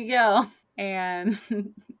come for Miguel. And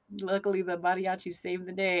luckily the mariachi saved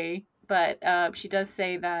the day. But she does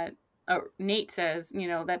say that, Nate says,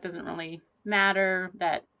 that doesn't really matter,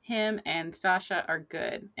 that him and Stasha are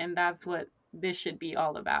good. And that's what this should be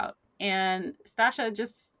all about. And Stasha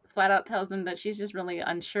just flat out tells him that she's just really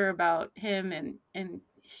unsure about him and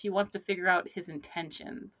she wants to figure out his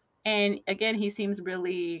intentions. And again, he seems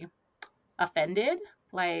really offended,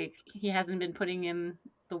 like he hasn't been putting in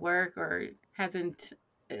the work or hasn't,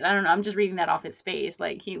 I don't know, I'm just reading that off his face.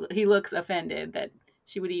 Like he looks offended that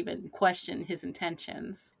she would even question his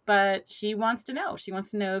intentions. But she wants to know. She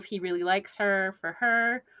wants to know if he really likes her for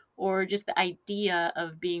her or just the idea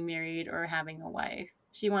of being married or having a wife.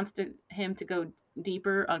 She wants him to go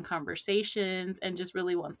deeper on conversations and just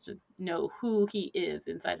really wants to know who he is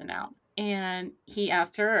inside and out. And Nate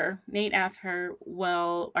asked her,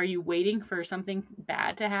 well, are you waiting for something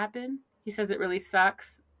bad to happen? He says it really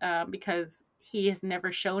sucks because he has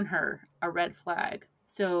never shown her a red flag.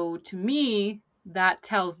 So to me, that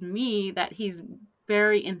tells me that he's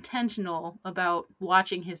very intentional about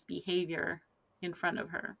watching his behavior in front of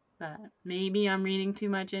her. But maybe I'm reading too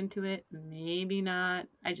much into it. Maybe not.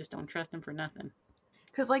 I just don't trust him for nothing.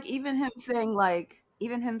 Because, like, even him saying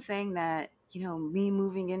that, me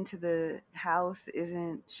moving into the house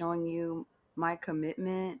isn't showing you my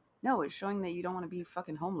commitment. No, it's showing that you don't want to be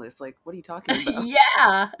fucking homeless. Like, what are you talking about?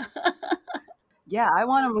 Yeah. Yeah, I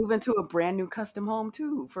want to move into a brand new custom home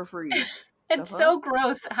too for free. It's so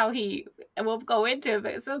gross how we'll go into it,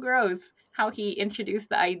 but it's so gross how he introduced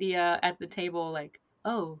the idea at the table, like,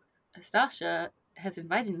 oh, Stasha has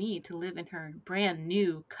invited me to live in her brand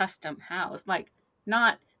new custom house. Like,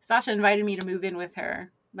 not Stasha invited me to move in with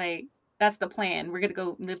her. Like, that's the plan. We're going to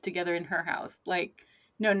go live together in her house. Like,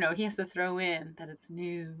 no, he has to throw in that it's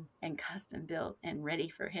new and custom built and ready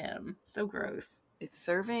for him. So gross. It's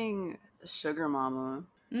serving sugar mama.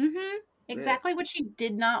 Mm-hmm. Exactly what she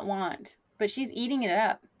did not want. But she's eating it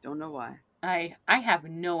up. Don't know why. I have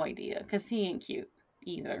no idea because he ain't cute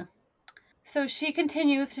either. So she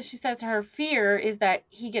continues. She says her fear is that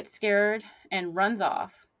he gets scared and runs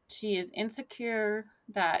off. She is insecure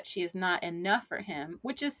that she is not enough for him,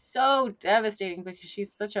 which is so devastating because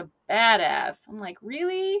she's such a badass. I'm like,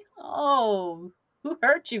 really? Oh, who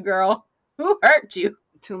hurt you, girl? Who hurt you?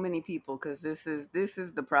 Too many people, because this is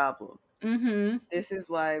the problem. Mm-hmm. This is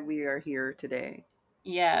why we are here today.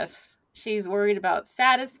 Yes. She's worried about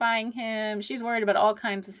satisfying him. She's worried about all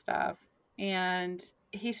kinds of stuff. And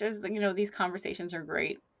he says that, these conversations are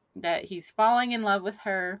great, that he's falling in love with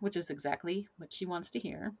her, which is exactly what she wants to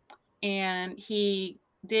hear. And he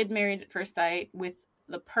did Married at First Sight with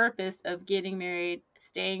the purpose of getting married,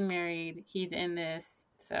 staying married. He's in this.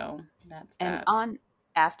 So that's that. And on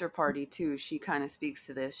After Party too, she kind of speaks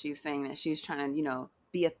to this. She's saying that she's trying to,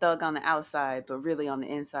 be a thug on the outside, but really on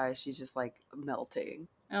the inside, she's just like melting.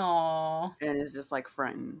 Oh. and is just like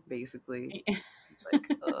fronting, basically. Like,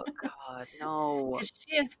 oh God, no. Because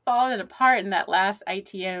she has fallen apart in that last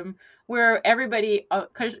ITM where everybody,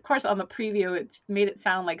 of course, on the preview, it made it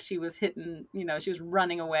sound like she was hitting, she was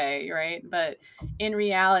running away, right? But in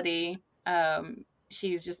reality,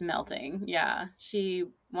 she's just melting. Yeah. She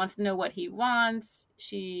wants to know what he wants.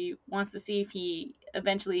 She wants to see if he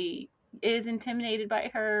eventually is intimidated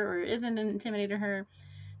by her or isn't intimidated her.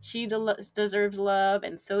 She deserves love,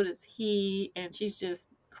 and so does he. And she's just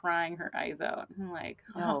crying her eyes out. I'm like,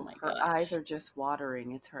 oh No, my her eyes gosh. are just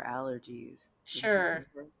watering. It's her allergies. Didn't you Sure, hear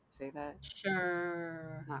her say that? She's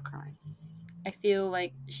sure. not crying. I feel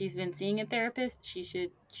like she's been seeing a therapist. She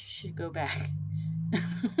should go back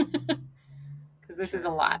because this is a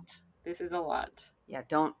Sure. lot. This is a lot. Yeah,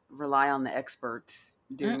 don't rely on the experts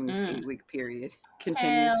during this Mm-mm. 8-week period.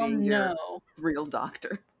 Continue Hell seeing your no. real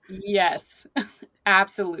doctor. Yes,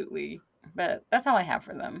 absolutely. But that's all I have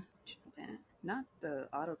for them. Not the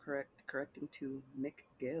autocorrect correcting to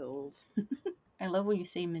McGill's. I love when you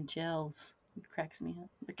say Magels. It cracks me up.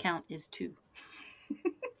 The count is 2.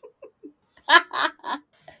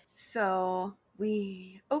 So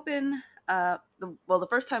we open the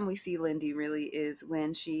first time we see Lindy really is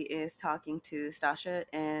when she is talking to Stasha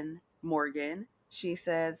and Morgan. She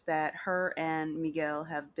says that her and Miguel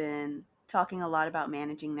have been talking a lot about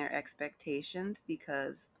managing their expectations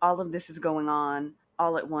because all of this is going on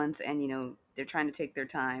all at once and they're trying to take their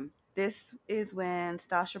time. This is when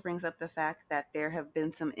Stasha brings up the fact that there have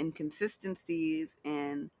been some inconsistencies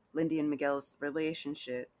in Lindy and Miguel's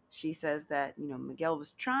relationship. She says that, Miguel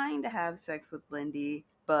was trying to have sex with Lindy,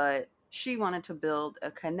 but she wanted to build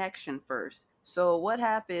a connection first. So what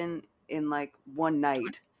happened in like one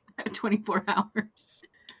night 24 hours.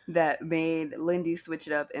 that made Lindy switch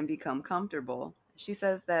it up and become comfortable? She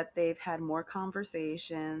says that they've had more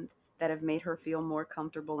conversations that have made her feel more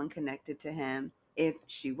comfortable and connected to him. If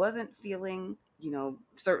she wasn't feeling,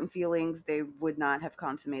 certain feelings, they would not have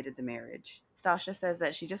consummated the marriage. Stasha says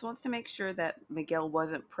that she just wants to make sure that Miguel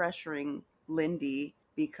wasn't pressuring Lindy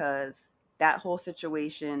because that whole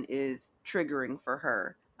situation is triggering for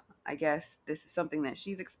her. I guess this is something that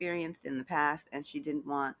she's experienced in the past, and she didn't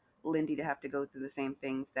want Lindy to have to go through the same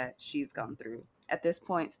things that she's gone through. At this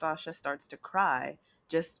point, Stasha starts to cry,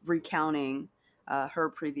 just recounting her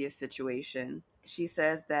previous situation. She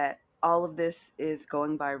says that all of this is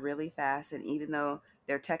going by really fast, and even though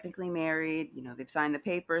they're technically married, they've signed the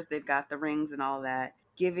papers, they've got the rings and all that,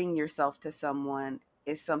 giving yourself to someone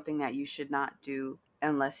is something that you should not do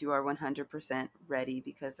unless you are 100% ready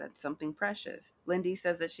because that's something precious. Lindy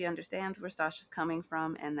says that she understands where Stasha's coming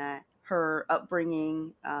from and that her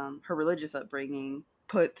upbringing, her religious upbringing,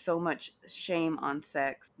 put so much shame on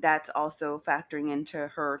sex. That's also factoring into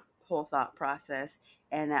her whole thought process,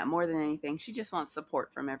 and that more than anything, she just wants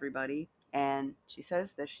support from everybody. And she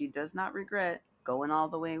says that she does not regret going all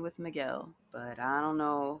the way with Miguel, but I don't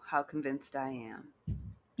know how convinced I am.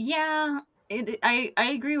 Yeah, I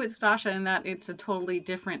agree with Stasha in that it's a totally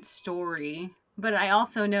different story. But I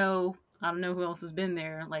also know, I don't know who else has been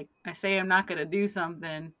there. Like, I say I'm not going to do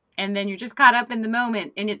something, and then you're just caught up in the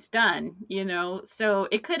moment and it's done. So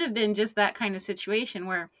it could have been just that kind of situation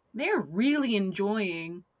where they're really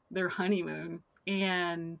enjoying their honeymoon,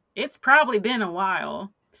 and it's probably been a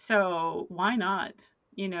while. So why not?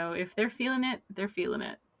 If they're feeling it, they're feeling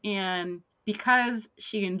it. And because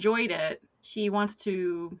she enjoyed it, she wants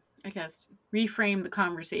to, I guess, reframe the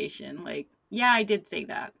conversation. Like, yeah, I did say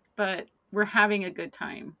that, but we're having a good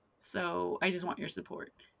time. So I just want your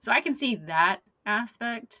support. So I can see that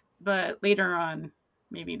aspect, but later on,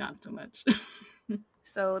 maybe not so much.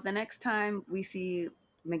 So the next time we see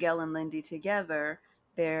Miguel and Lindy together,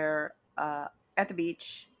 they're at the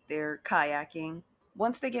beach, they're kayaking.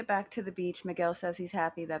 Once they get back to the beach, Miguel says he's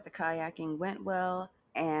happy that the kayaking went well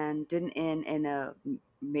and didn't end in a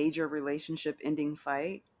major relationship ending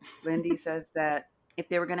fight. Lindy says that if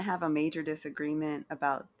they were going to have a major disagreement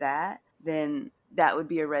about that, then that would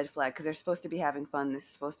be a red flag because they're supposed to be having fun. This is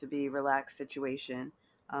supposed to be a relaxed situation.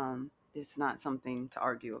 It's not something to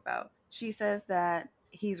argue about. She says that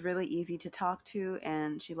he's really easy to talk to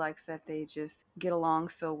and she likes that they just get along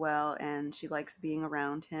so well and she likes being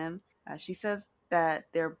around him. She says that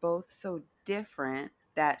they're both so different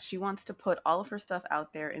that she wants to put all of her stuff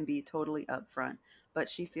out there and be totally upfront. But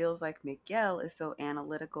she feels like Miguel is so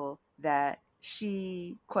analytical that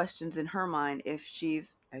she questions in her mind if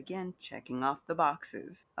she's, again, checking off the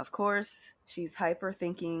boxes. Of course, she's hyper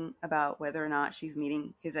thinking about whether or not she's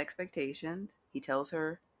meeting his expectations. He tells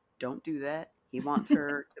her, don't do that. He wants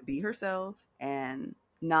her to be herself and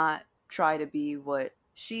not try to be what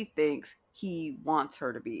she thinks he wants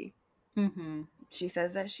her to be. Mm-hmm. she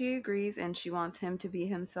says that she agrees and she wants him to be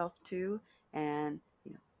himself too. And,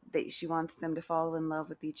 she wants them to fall in love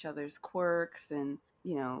with each other's quirks and,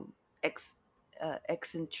 ex,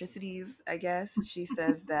 eccentricities, I guess. She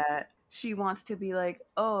says that she wants to be like,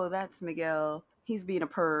 oh, that's Miguel. He's being a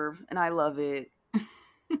perv and I love it.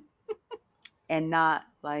 And not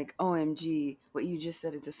like, OMG, what you just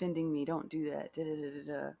said is offending me. Don't do that. Da, da, da,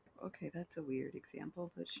 da, da. Okay, that's a weird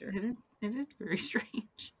example, but sure. It is very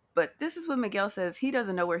strange. But this is what Miguel says. He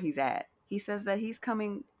doesn't know where he's at. He says that he's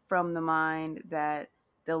coming from the mind that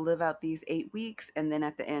they'll live out these 8 weeks, and then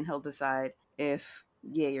at the end he'll decide if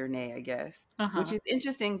yay or nay, I guess. Which is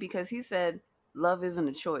interesting because he said love isn't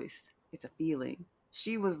a choice, it's a feeling.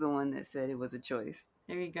 She was the one that said it was a choice.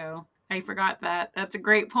 There you go. I forgot that. That's a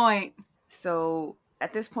great point. So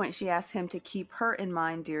at this point, she asks him to keep her in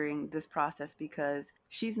mind during this process because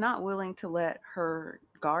she's not willing to let her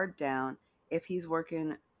guard down if he's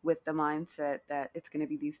working with the mindset that it's going to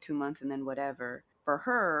be these 2 months and then whatever. For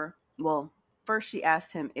her, well, first she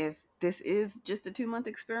asked him if this is just a 2-month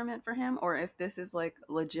experiment for him or if this is like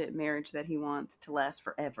legit marriage that he wants to last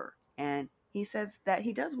forever. And he says that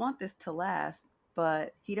he does want this to last,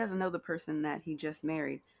 but he doesn't know the person that he just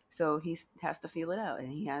married. So he has to feel it out,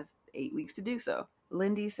 and he has 8 weeks to do so.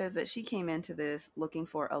 Lindy says that she came into this looking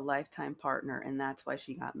for a lifetime partner, and that's why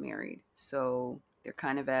she got married. So they're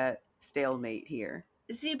kind of at stalemate here.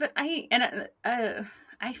 See, but I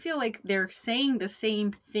feel like they're saying the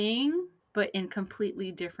same thing, but in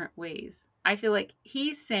completely different ways. I feel like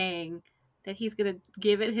he's saying that he's going to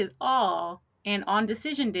give it his all, and on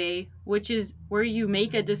decision day, which is where you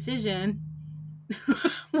make a decision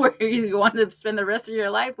where you want to spend the rest of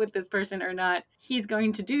your life with this person or not, he's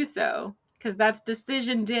going to do so because that's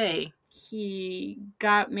decision day. He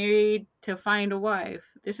got married to find a wife.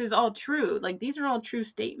 This is all true. Like, these are all true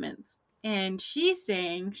statements. And she's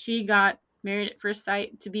saying she got married at first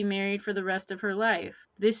sight to be married for the rest of her life.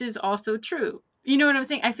 This is also true. You know what I'm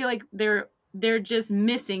saying? I feel like they're just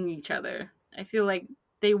missing each other. I feel like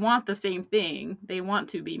they want the same thing. They want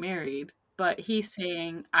to be married. But he's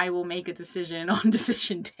saying, I will make a decision on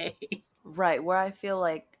decision day. Right, where I feel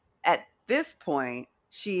like at this point,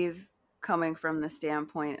 she's coming from the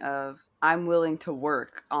standpoint of, I'm willing to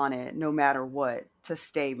work on it no matter what to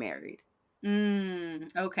stay married.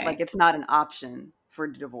 Okay. Like, it's not an option for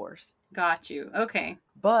divorce. Got you. Okay.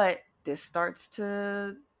 But this starts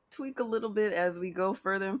to tweak a little bit as we go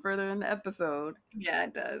further and further in the episode. Yeah,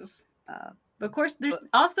 it does. But of course,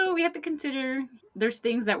 also, we have to consider there's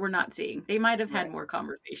things that we're not seeing. They might have had more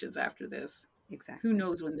conversations after this. Exactly. Who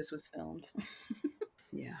knows when this was filmed?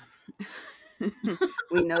 Yeah.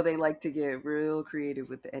 We know they like to get real creative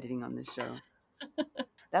with the editing on this show.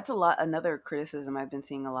 That's another criticism I've been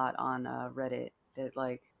seeing a lot on Reddit, that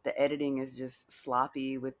like the editing is just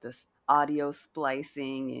sloppy with this audio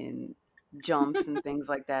splicing and jumps and things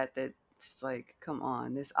like that. That's like, come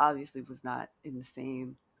on, this obviously was not in the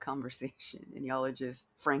same conversation, and y'all are just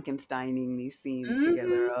Frankensteining these scenes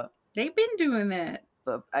together up. They've been doing that.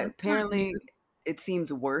 But apparently it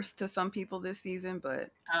seems worse to some people this season, but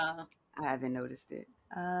I haven't noticed it.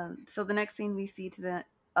 So the next scene we see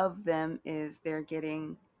of them is they're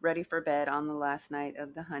getting ready for bed on the last night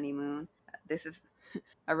of the honeymoon. This is,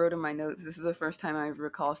 I wrote in my notes, this is the first time I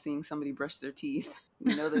recall seeing somebody brush their teeth.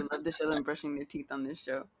 You know, they love to show them brushing their teeth on this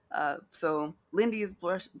show. So Lindy is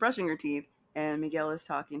brushing her teeth, and Miguel is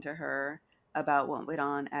talking to her about what went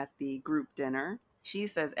on at the group dinner. She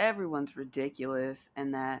says everyone's ridiculous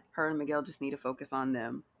and that her and Miguel just need to focus on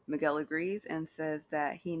them. Miguel agrees and says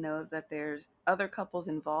that he knows that there's other couples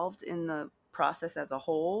involved in the process as a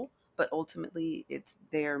whole, but ultimately it's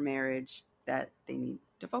their marriage that they need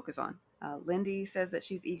to focus on. Lindy says that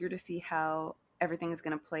she's eager to see how everything is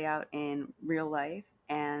going to play out in real life,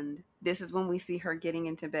 and this is when we see her getting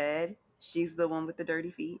into bed. She's the one with the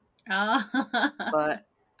dirty feet. But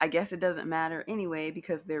I guess it doesn't matter anyway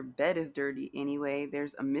because their bed is dirty anyway.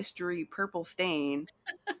 There's a mystery purple stain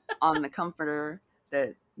on the comforter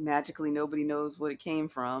that magically nobody knows what it came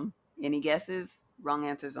from. Any guesses? Wrong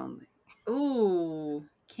answers only. Ooh,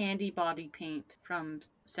 candy body paint from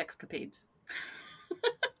Sexcapades.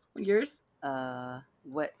 Yours?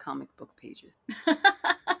 Wet comic book pages.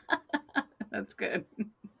 That's good.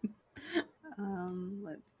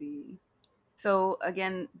 Let's see. So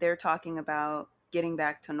again, they're talking about getting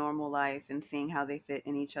back to normal life and seeing how they fit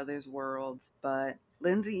in each other's worlds. But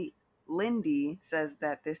Lindy says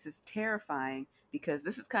that this is terrifying because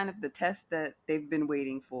this is kind of the test that they've been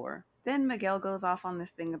waiting for. Then Miguel goes off on this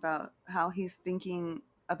thing about how he's thinking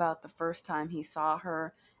about the first time he saw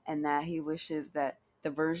her and that he wishes that the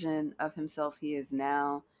version of himself he is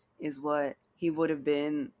now is what he would have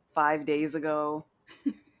been 5 days ago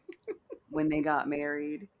when they got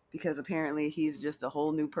married, because apparently he's just a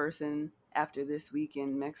whole new person after this week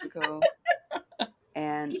in Mexico.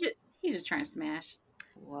 And He's just trying to smash.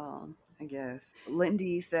 well, I guess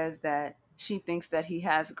Lindy says that she thinks that he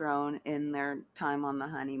has grown in their time on the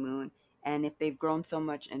honeymoon. And if they've grown so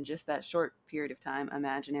much in just that short period of time,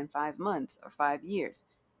 imagine in 5 months or 5 years.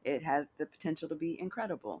 It has the potential to be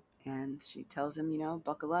incredible. And she tells him,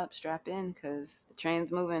 buckle up, strap in, because the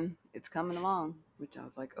train's moving. It's coming along. Which I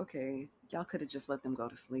was like, okay, y'all could have just let them go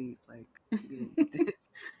to sleep. Like, you didn't.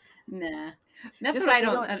 Nah, that's Just what so I they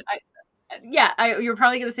don't. don't. You're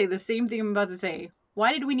probably gonna say the same thing I'm about to say.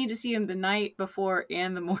 Why did we need to see him the night before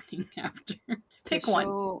and the morning after? To Pick one.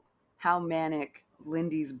 show how manic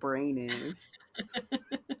Lindy's brain is.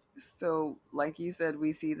 So, like you said,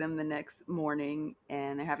 we see them the next morning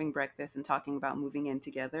and they're having breakfast and talking about moving in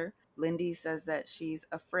together. Lindy says that she's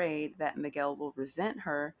afraid that Miguel will resent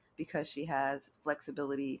her because she has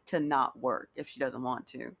flexibility to not work if she doesn't want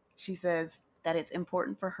to. She says that it's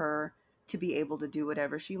important for her to be able to do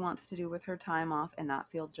whatever she wants to do with her time off and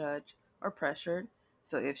not feel judged or pressured.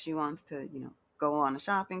 So, if she wants to, go on a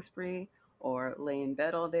shopping spree or lay in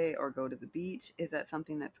bed all day or go to the beach, is that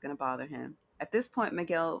something that's going to bother him? At this point,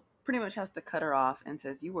 Miguel pretty much has to cut her off and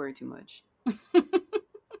says, "You worry too much."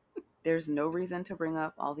 There's no reason to bring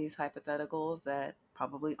up all these hypotheticals that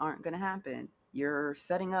probably aren't going to happen. You're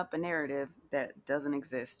setting up a narrative that doesn't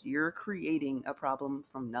exist. You're creating a problem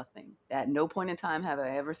from nothing. At no point in time have I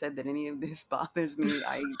ever said that any of this bothers me.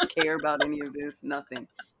 I care about any of this. Nothing.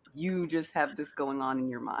 You just have this going on in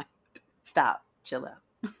your mind. Stop. Chill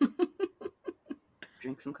out.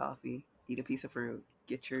 Drink some coffee. Eat a piece of fruit.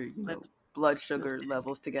 Get your, Let's blood sugar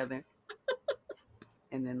levels together.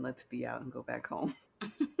 And then let's be out and go back home.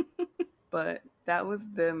 But that was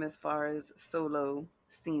them as far as solo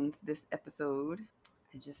scenes this episode.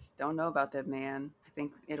 I just don't know about that man. I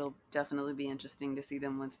think it'll definitely be interesting to see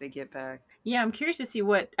them once they get back. Yeah, I'm curious to see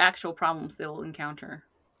what actual problems they'll encounter.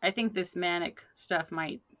 I think this manic stuff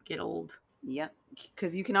might get old. Yep.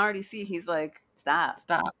 Because you can already see he's like, stop.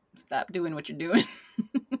 Stop doing what you're doing.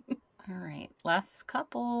 All right, last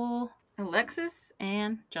couple. Alexis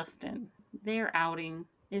and Justin. Their outing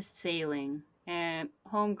is sailing, and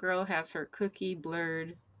homegirl has her cookie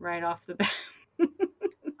blurred right off the bat.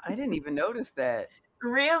 I didn't even notice that.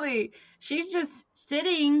 Really? She's just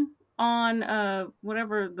sitting on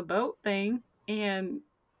whatever the boat thing, and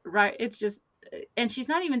right, it's just, and she's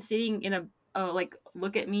not even sitting in a like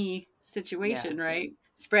look at me situation, Yeah. right?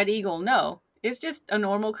 Spread eagle, no. It's just a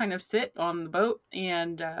normal kind of sit on the boat,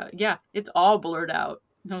 and yeah, it's all blurred out.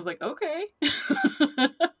 And I was like, okay. A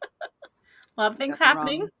lot of things Got the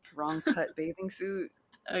happening. wrong cut bathing suit.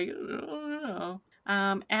 I don't know.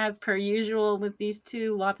 As per usual with these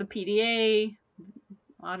two, lots of PDA,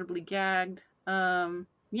 audibly gagged.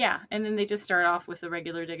 Yeah, and then they just start off with the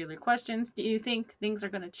regular questions. Do you think things are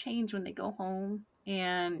going to change when they go home?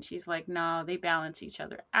 And she's like, no, they balance each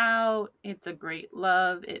other out. It's a great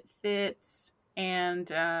love. It fits. And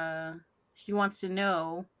she wants to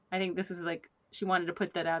know, I think this is like, she wanted to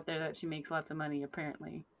put that out there that she makes lots of money,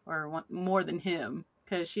 apparently, or more than him.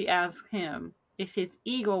 Because she asks him if his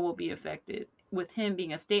ego will be affected with him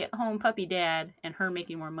being a stay-at-home puppy dad and her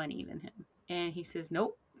making more money than him. And he says,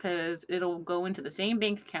 nope, because it'll go into the same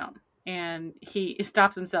bank account. And he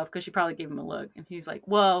stops himself because she probably gave him a look. And he's like,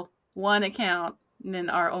 well, one account and then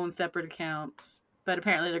our own separate accounts. But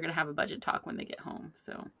apparently they're going to have a budget talk when they get home.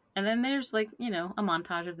 So, and then there's like, a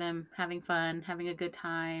montage of them having fun, having a good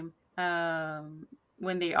time.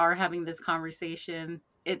 When they are having this conversation,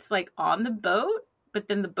 it's like on the boat, but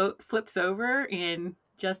then the boat flips over and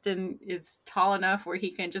Justin is tall enough where he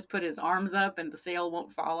can just put his arms up and the sail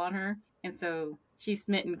won't fall on her. And so she's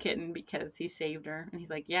smitten kitten because he saved her. And he's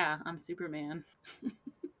like, yeah, I'm Superman.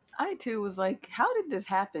 I too was like, how did this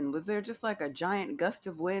happen? Was there just like a giant gust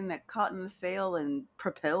of wind that caught in the sail and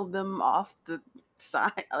propelled them off the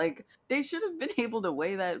side? Like, they should have been able to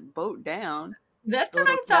weigh that boat down. That's The what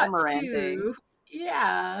little I thought catamaran thing. too.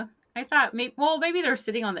 Yeah. I thought maybe they're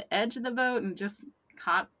sitting on the edge of the boat and just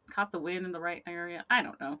caught the wind in the right area. I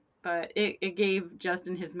don't know. But it gave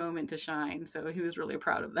Justin his moment to shine, so he was really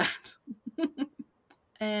proud of that.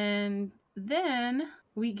 And then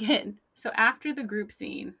we get, so after the group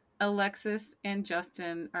scene, Alexis and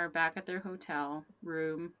Justin are back at their hotel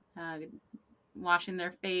room, washing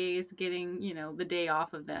their face, getting, the day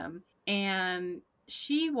off of them. And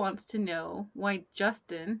she wants to know why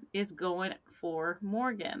Justin is going for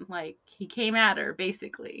Morgan. Like, he came at her,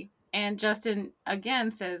 basically. And Justin,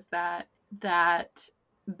 again, says that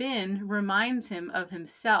Ben reminds him of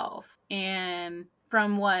himself. And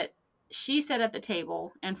from what she said at the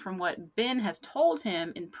table, and from what Ben has told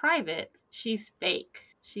him in private, she's fake.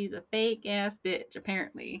 She's a fake ass bitch,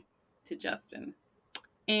 apparently, to Justin.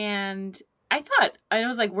 And I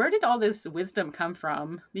was like, where did all this wisdom come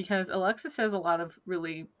from? Because Alexa says a lot of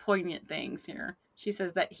really poignant things here. She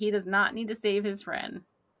says that he does not need to save his friend.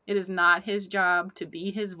 It is not his job to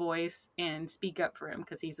be his voice and speak up for him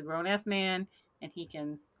because he's a grown ass man and he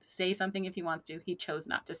can say something if he wants to. He chose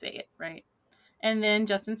not to say it, right? And then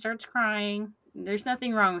Justin starts crying. There's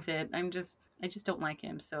nothing wrong with it. I just don't like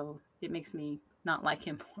him, so it makes me not like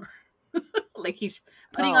him more. Like he's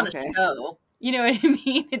putting Oh, on a okay. show. You know what I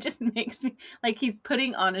mean? It just makes me like he's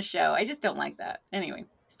putting on a show. I just don't like that. Anyway,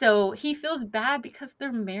 so he feels bad because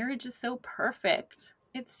their marriage is so perfect.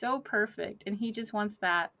 It's so perfect. And he just wants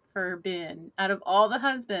that for Ben. Out of all the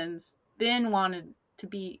husbands, Ben wanted to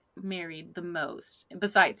be married the most,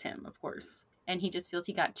 besides him, of course. And he just feels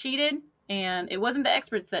he got cheated. And it wasn't the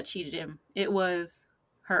experts that cheated him, it was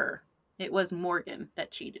her. It was Morgan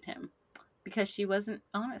that cheated him because she wasn't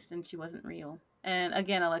honest and she wasn't real. And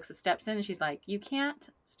again, Alexa steps in and she's like, you can't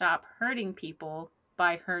stop hurting people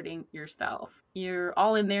by hurting yourself. You're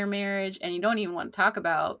all in their marriage and you don't even want to talk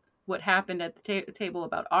about what happened at the table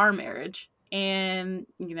about our marriage. And,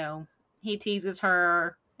 you know, he teases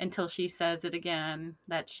her until she says it again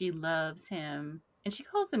that she loves him. And she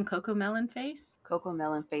calls him Coco Melon Face. Coco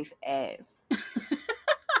Melon face ass.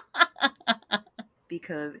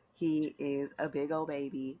 Because he is a big old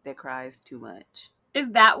baby that cries too much. Is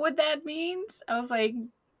that what that means? I was like,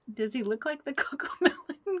 does he look like the Coco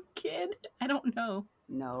Melon kid? I don't know.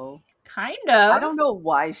 No. Kind I of. don't know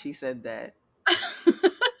why she said that.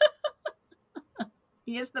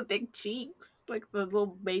 He has the big cheeks, like the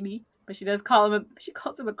little baby. But she does call him she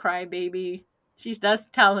calls him a crybaby. She does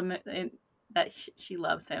tell him that she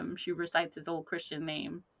loves him. She recites his old Christian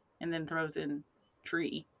name and then throws in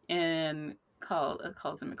tree and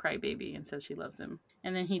calls him a crybaby and says she loves him.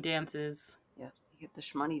 And then he dances. Yeah, you get the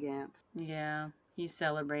shmoney dance. Yeah, he's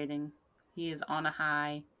celebrating. He is on a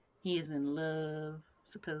high. He is in love,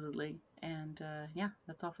 supposedly. And yeah,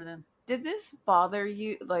 that's all for them. Did this bother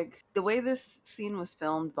you? Like, the way this scene was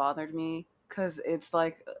filmed bothered me because it's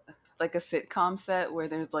like a sitcom set where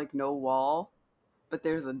there's like no wall, but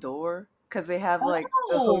there's a door. Because they have like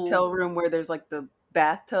the Oh, hotel room where there's like the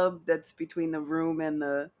bathtub that's between the room and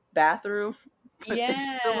the bathroom, but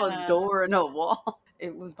there's still a yeah. door and a wall.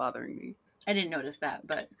 It was bothering me. I didn't notice that,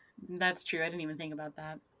 but that's true. I didn't even think about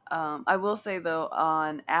that. I will say though,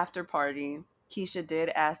 on After Party, Keisha did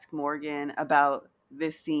ask Morgan about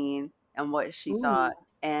this scene and what she Ooh. thought,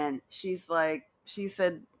 and she said,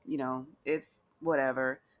 it's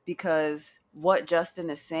whatever because what Justin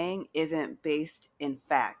is saying isn't based in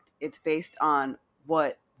fact. It's based on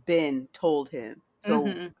what Ben told him. So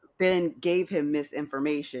Mm-hmm. Ben gave him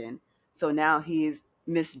misinformation. So now he's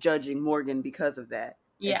misjudging Morgan because of that.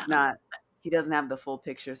 Yeah. It's not he doesn't have the full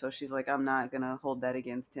picture, so she's like, I'm not gonna hold that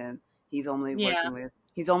against him. Yeah.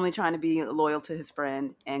 He's only trying to be loyal to his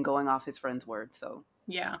friend and going off his friend's word. So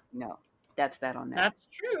Yeah. no, that's that on that. That's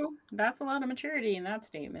true. That's a lot of maturity in that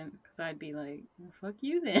statement. Because I'd be like, well, fuck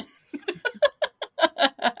you then.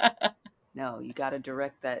 No, you got to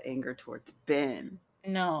direct that anger towards Ben.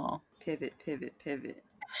 No. Pivot, pivot, pivot.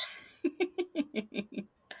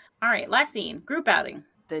 All right. Last scene group outing.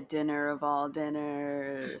 The dinner of all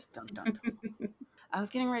dinners. Dun dun dun. I was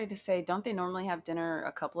getting ready to say, don't they normally have dinner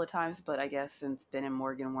a couple of times? But I guess since Ben and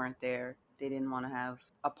Morgan weren't there, they didn't want to have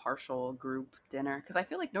a partial group dinner. Because I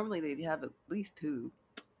feel like normally they'd have at least two.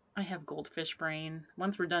 I have goldfish brain.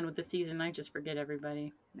 Once we're done with the season, I just forget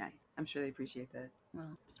everybody. Nice. I'm sure they appreciate that.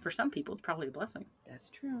 Well, for some people, it's probably a blessing. That's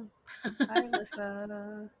true. Hi,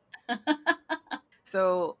 Alyssa.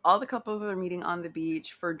 So all the couples are meeting on the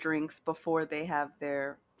beach for drinks before they have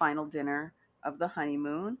their final dinner of the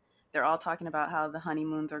honeymoon. They're all talking about how the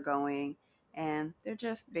honeymoons are going, and they're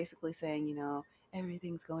just basically saying,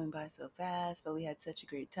 everything's going by so fast, but we had such a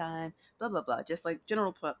great time, blah, blah, blah, just like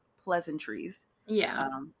general pleasantries. Yeah.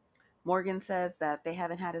 Um, Morgan says that they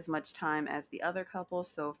haven't had as much time as the other couple,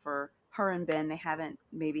 so for her and Ben, they haven't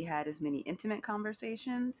maybe had as many intimate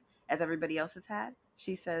conversations as everybody else has had.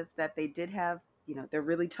 She says that they did have, their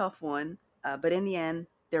really tough one, but in the end,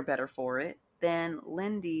 they're better for it. Then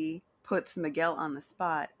Lindy puts Miguel on the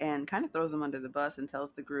spot and kind of throws him under the bus and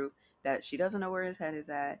tells the group that she doesn't know where his head is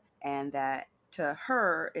at and that to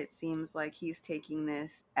her, it seems like he's taking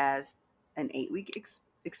this as an 8-week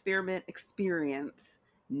experiment experience,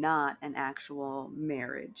 not an actual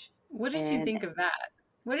marriage. What did you And think of that?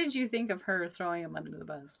 What did you think of her throwing him under the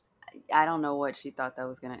bus? I don't know what she thought that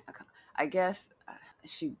was going to. I guess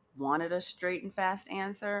she wanted a straight and fast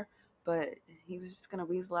answer, but he was just gonna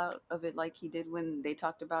weasel out of it like he did when they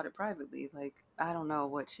talked about it privately. Like, I don't know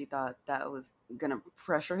what she thought that was gonna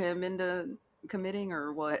pressure him into committing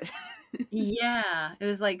or what. Yeah, it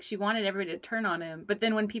was like she wanted everybody to turn on him, but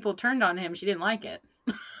then when people turned on him, she didn't like it.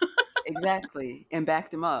 Exactly, and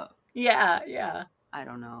backed him up. Yeah, yeah. I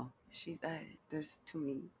don't know. There's too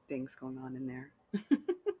many things going on in there.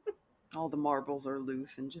 All the marbles are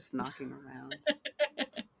loose and just knocking around.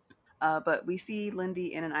 But we see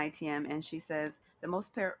Lindy in an ITM, and she says the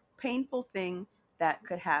most painful thing that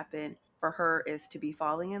could happen for her is to be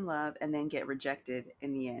falling in love and then get rejected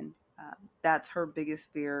in the end. That's her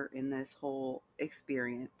biggest fear in this whole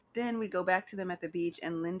experience. Then we go back to them at the beach,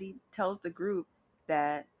 and Lindy tells the group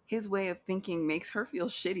that his way of thinking makes her feel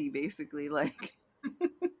shitty, basically, like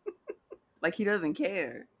he doesn't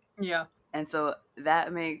care. Yeah. And so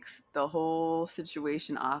that makes the whole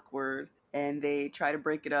situation awkward. And they try to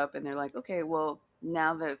break it up, and they're like, okay, well,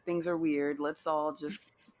 now that things are weird, let's all just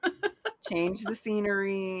change the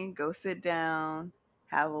scenery, go sit down,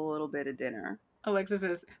 have a little bit of dinner. Alexa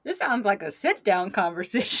says, "This sounds like a sit-down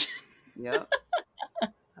conversation." Yep.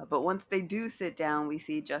 But once they do sit down, we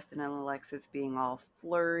see Justin and Alexis being all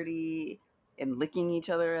flirty and licking each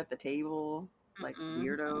other at the table like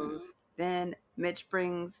weirdos. Then Mitch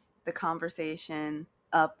brings the conversation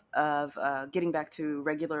up of getting back to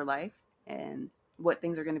regular life and what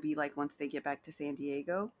things are going to be like once they get back to San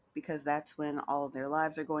Diego, because that's when all of their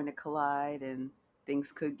lives are going to collide and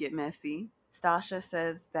things could get messy. Stasha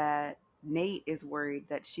says that Nate is worried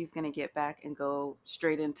that she's going to get back and go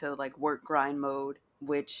straight into like work grind mode,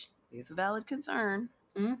 which is a valid concern.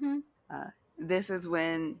 Mm-hmm. This is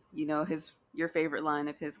when, your favorite line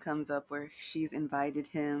of his comes up, where she's invited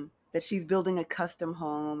him, that she's building a custom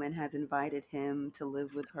home and has invited him to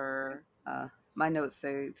live with her. My notes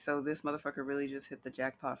say, so this motherfucker really just hit the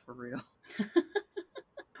jackpot for real.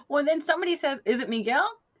 Well, then somebody says, "Is it Miguel?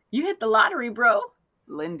 You hit the lottery, bro."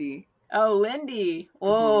 Lindy. Oh, Lindy. Mm-hmm.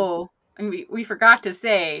 Oh, and we forgot to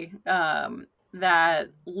say that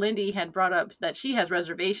Lindy had brought up that she has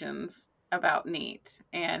reservations about Nate.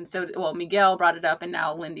 And so, well, Miguel brought it up, and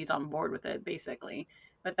now Lindy's on board with it, basically.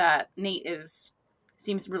 But that Nate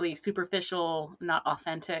seems really superficial, not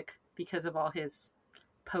authentic, because of all his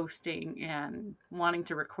posting and wanting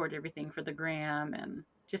to record everything for the gram, and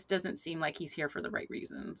just doesn't seem like he's here for the right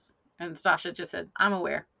reasons. And Stasha just said, "I'm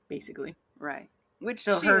aware," basically. Right. Which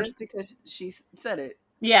So she her, is, because she said it.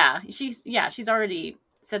 she's already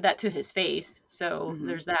said that to his face. So Mm-hmm.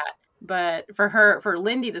 there's that. But for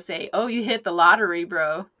Lindy to say, "Oh, you hit the lottery,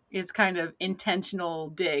 bro," is kind of intentional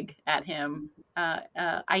dig at him.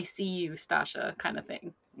 I see you, Stasha, kind of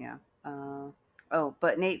thing. Yeah.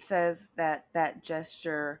 But Nate says that that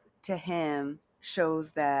gesture to him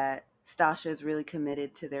shows that Stasha is really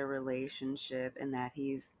committed to their relationship and that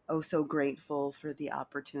he's oh so grateful for the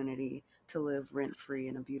opportunity to live rent free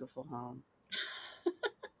in a beautiful home.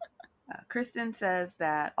 Kristen says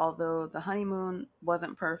that although the honeymoon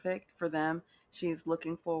wasn't perfect for them, she's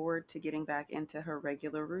looking forward to getting back into her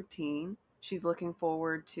regular routine. She's looking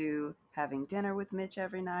forward to having dinner with Mitch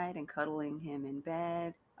every night and cuddling him in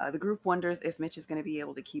bed. The group wonders if Mitch is going to be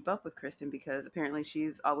able to keep up with Kristen, because apparently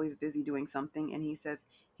she's always busy doing something. And he says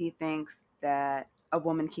he thinks that a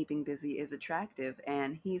woman keeping busy is attractive,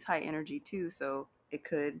 and he's high energy too, so it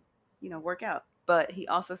could, work out. But he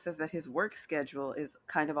also says that his work schedule is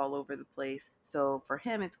kind of all over the place. So for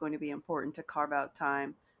him, it's going to be important to carve out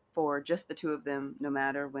time for just the two of them, no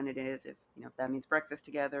matter when it is. If that means breakfast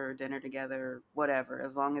together or dinner together, or whatever,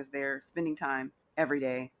 as long as they're spending time every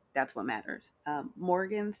day, that's what matters.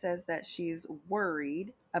 Morgan says that she's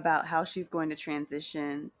worried about how she's going to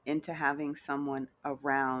transition into having someone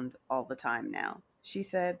around all the time now. She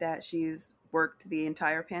said that she's worked the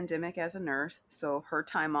entire pandemic as a nurse, so her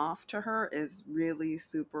time off to her is really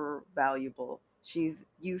super valuable. She's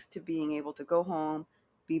used to being able to go home,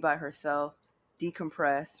 be by herself,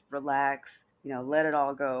 decompress, relax, let it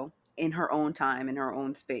all go in her own time, in her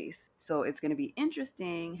own space. So it's going to be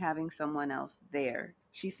interesting having someone else there.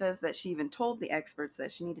 She says that she even told the experts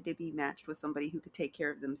that she needed to be matched with somebody who could take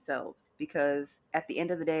care of themselves, because at the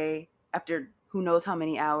end of the day, after who knows how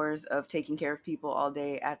many hours of taking care of people all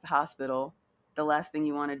day at the hospital, the last thing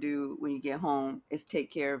you want to do when you get home is take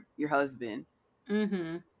care of your husband.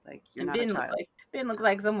 Mm-hmm. Like, you're And not a child. Ben looks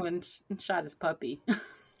like someone shot his puppy.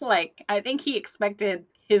 Like, I think he expected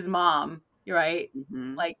his mom, right?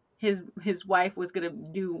 Mm-hmm. Like his wife was gonna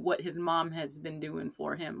do what his mom has been doing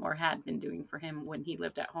for him, or had been doing for him when he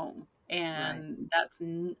lived at home, Right. and that's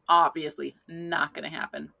obviously not gonna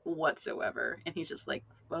happen whatsoever. And he's just like,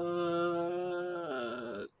 fuck.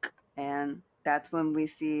 And that's when we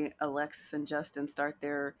see Alexis and Justin start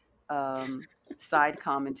their side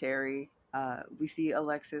commentary. We see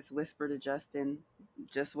Alexis whisper to Justin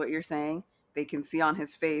just what you're saying. They can see on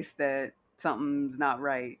his face that something's not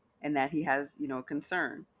right and that he has,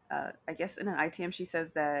 concern. I guess in an ITM, she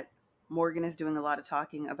says that Morgan is doing a lot of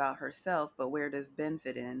talking about herself, but where does Ben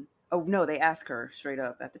fit in? Oh, no, they ask her straight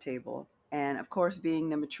up at the table. And of course, being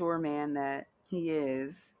the mature man that he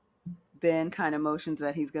is, Ben kind of motions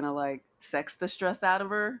that he's going to like sex the stress out of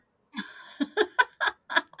her.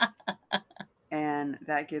 And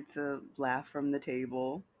that gets a laugh from the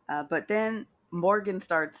table. But then Morgan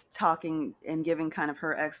starts talking and giving kind of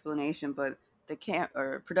her explanation, but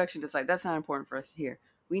the production just like, that's not important for us to hear.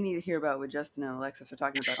 We need to hear about what Justin and Alexis are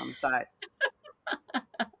talking about on the side.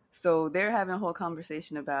 So they're having a whole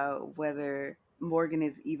conversation about whether Morgan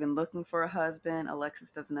is even looking for a husband.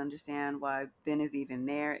 Alexis doesn't understand why Ben is even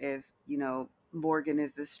there if, Morgan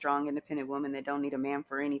is this strong, independent woman that don't need a man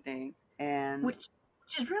for anything. And which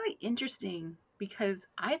is really interesting because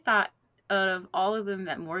I thought out of all of them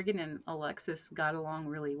that Morgan and Alexis got along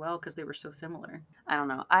really well because they were so similar. I don't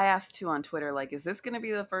know. I asked too on Twitter, like, is this going to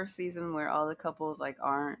be the first season where all the couples like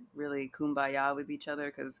aren't really kumbaya with each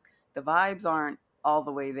other? Because the vibes aren't all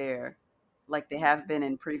the way there, like they have been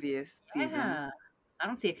in previous seasons. Yeah. I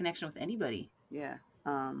don't see a connection with anybody. Yeah.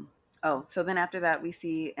 Oh, so then after that, we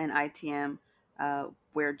see an ITM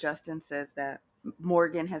where Justin says that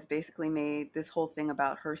Morgan has basically made this whole thing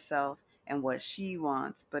about herself and what she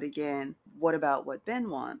wants. But again, what about what Ben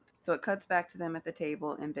wants? So it cuts back to them at the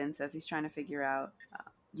table, and Ben says he's trying to figure out,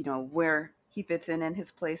 where he fits in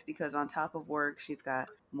his place because on top of work, she's got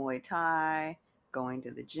Muay Thai, going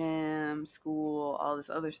to the gym, school, all this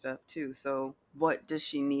other stuff too. So what does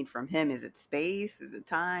she need from him? Is it space? Is it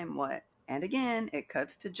time? What? And again, it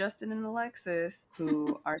cuts to Justin and Alexis,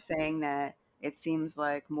 who are saying that it seems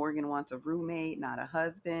like Morgan wants a roommate, not a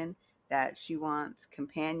husband, that she wants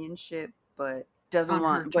companionship, but doesn't On her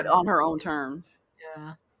want, but terms. on her own terms.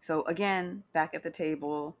 Yeah. So again, back at the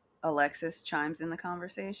table, Alexis chimes in the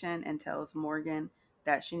conversation and tells Morgan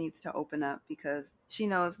that she needs to open up because she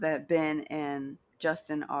knows that Ben and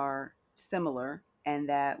Justin are similar and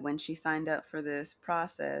that when she signed up for this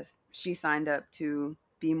process, she signed up to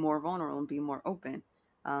be more vulnerable and be more open.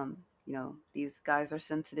 These guys are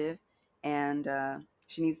sensitive and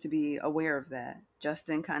she needs to be aware of that.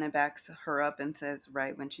 Justin kind of backs her up and says,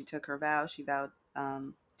 right when she took her vow, she vowed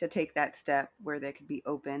to take that step where they could be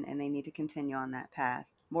open and they need to continue on that path.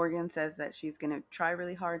 Morgan says that she's going to try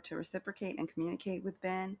really hard to reciprocate and communicate with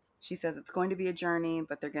Ben. She says it's going to be a journey,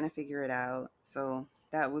 but they're going to figure it out. So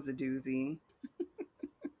that was a doozy.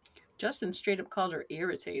 Justin straight up called her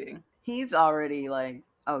irritating. He's already like,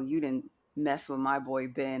 oh, you didn't mess with my boy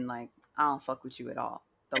Ben. Like, I don't fuck with you at all.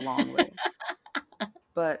 The long way.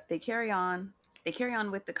 But they carry on. They carry on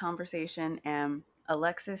with the conversation, and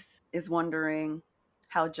Alexis is wondering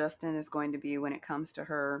how Justin is going to be when it comes to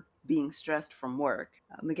her being stressed from work.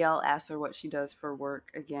 Miguel asks her what she does for work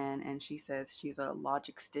again, and she says she's a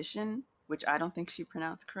logistician, which I don't think she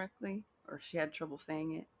pronounced correctly, or she had trouble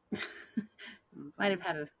saying it. Might have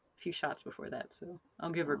had a few shots before that, so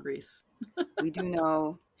I'll give her grace. We do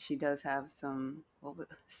know she does have some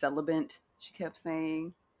celibate, she kept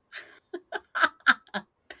saying.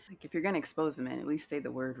 Like, if you're going to expose the man, at least say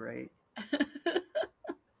the word right.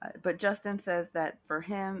 But Justin says that for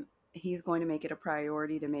him, he's going to make it a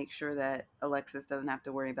priority to make sure that Alexis doesn't have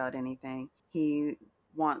to worry about anything. He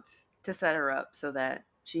wants to set her up so that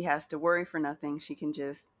she has to worry for nothing. She can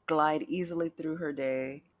just glide easily through her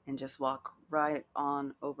day and just walk right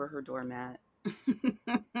on over her doormat.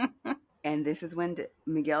 And this is when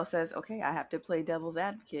Miguel says, okay, I have to play devil's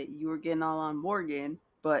advocate. You were getting all on Morgan,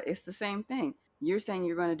 but it's the same thing. You're saying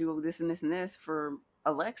you're going to do this and this and this for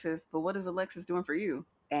Alexis, but what is Alexis doing for you?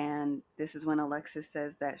 And this is when Alexis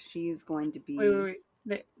says that she's going to be...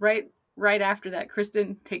 Wait. Right after that,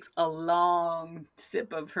 Kristen takes a long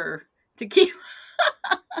sip of her tequila.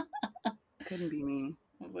 Couldn't be me.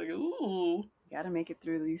 I was like, ooh. Gotta make it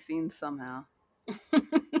through these scenes somehow.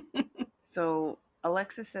 So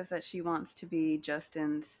Alexis says that she wants to be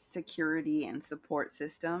Justin's security and support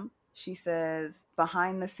system. She says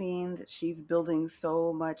behind the scenes, she's building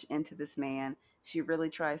so much into this man. She really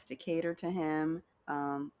tries to cater to him.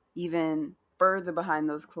 Even further behind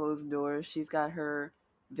those closed doors, she's got her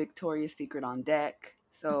Victoria's Secret on deck.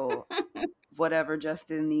 So whatever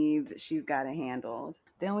Justin needs, she's got it handled.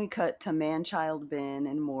 Then we cut to man-child Ben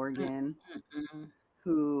and Morgan,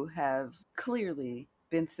 who have clearly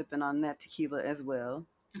been sipping on that tequila as well.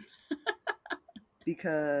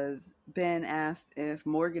 Because Ben asked if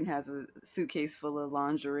Morgan has a suitcase full of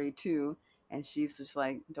lingerie too, and she's just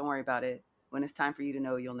like, don't worry about it. When it's time for you to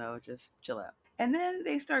know, you'll know. Just chill out. And then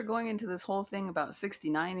they start going into this whole thing about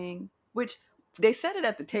 69ing, which they said it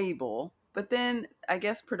at the table, but then I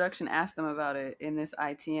guess production asked them about it in this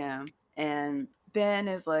ITM. And Ben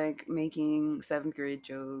is like making seventh grade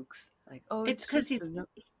jokes, like, oh, It's it's because just a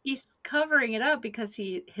he's covering it up because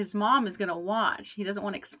his mom is gonna watch. He doesn't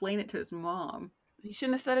want to explain it to his mom. You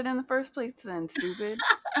shouldn't have said it in the first place then, stupid.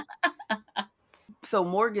 So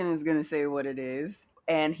Morgan is gonna say what it is,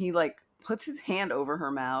 and he like puts his hand over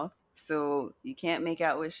her mouth, so you can't make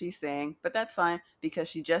out what she's saying, but that's fine because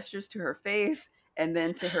she gestures to her face and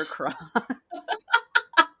then to her crotch.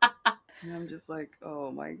 And I'm just like,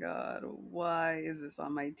 oh my god, why is this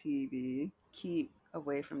on my TV? Keep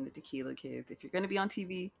away from the tequila kids. If you're gonna be on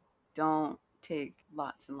TV, don't take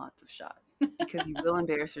lots and lots of shots because you will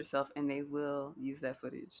embarrass yourself and they will use that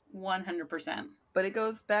footage. 100%. But it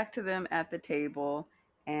goes back to them at the table,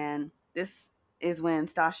 and this is when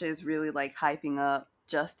Stasha is really like hyping up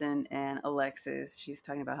Justin and Alexis. She's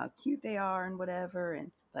talking about how cute they are and whatever,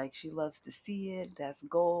 and like she loves to see it. That's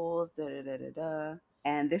goals, da da da da da.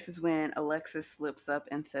 And this is when Alexis slips up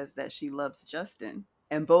and says that she loves Justin.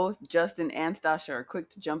 And both Justin and Stasha are quick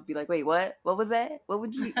to jump, be like, "Wait, what? What was that?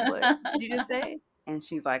 What did you just say?" And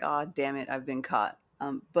she's like, "Oh, damn it, I've been caught."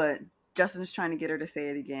 But Justin's trying to get her to say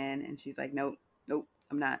it again, and she's like, "Nope, nope,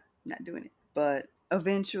 I'm not doing it." But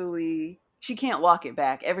eventually she can't walk it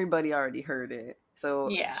back. Everybody already heard it. So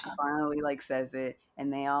Yeah. she finally like says it,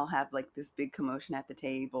 and they all have like this big commotion at the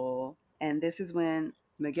table. And this is when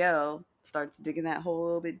Miguel starts digging that hole a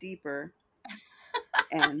little bit deeper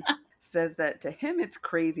and says that to him it's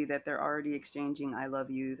crazy that they're already exchanging I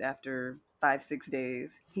love yous after 5-6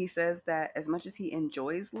 days. He says that as much as he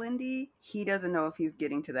enjoys Lindy, he doesn't know if he's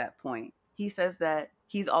getting to that point. He says that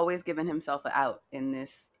he's always given himself an out in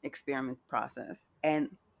this experiment process.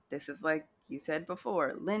 And this is like you said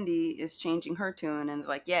before, Lindy is changing her tune and is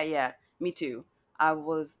like, yeah, me too. I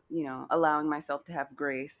was, allowing myself to have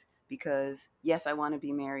grace because yes, I want to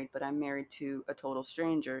be married, but I'm married to a total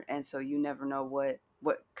stranger, and so you never know what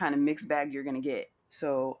kind of mixed bag you're gonna get.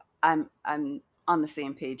 So I'm on the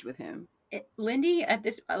same page with him. Lindy at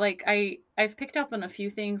this, like, I've picked up on a few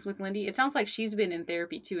things with Lindy. It sounds like she's been in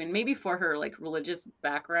therapy too, and maybe for her like religious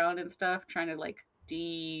background and stuff, trying to like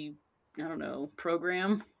I don't know,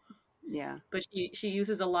 program. Yeah. But she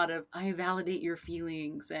uses a lot of I validate your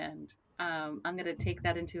feelings and I'm gonna take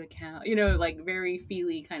that into account. Like very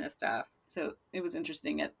feely kind of stuff. So it was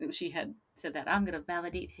interesting that she had said that I'm gonna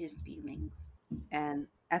validate his feelings. And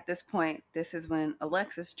at this point, this is when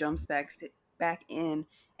Alexis jumps back in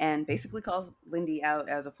and basically calls Lindy out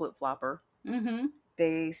as a flip flopper. Mm-hmm.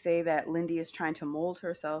 They say that Lindy is trying to mold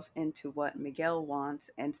herself into what Miguel wants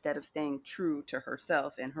instead of staying true to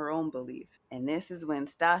herself and her own beliefs. And this is when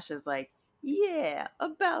Stasha's like, yeah,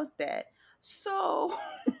 about that. So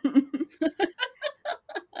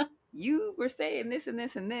you were saying this and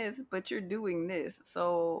this and this, but you're doing this.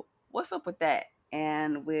 So what's up with that?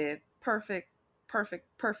 And with perfect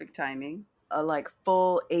timing, a like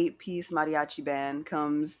full 8-piece mariachi band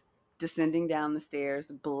comes descending down the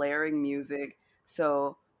stairs, blaring music.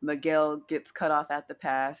 So Miguel gets cut off at the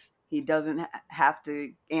pass. He doesn't have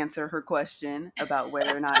to answer her question about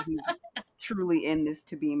whether or not he's truly in this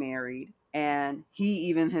to be married. And he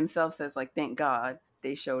even himself says, like, thank God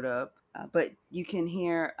they showed up. But you can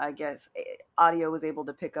hear, I guess, audio was able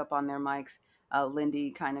to pick up on their mics,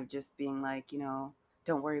 Lindy kind of just being like,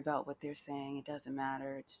 don't worry about what they're saying. It doesn't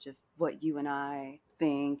matter. It's just what you and I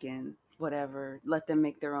think and whatever. Let them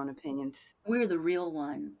make their own opinions. We're the real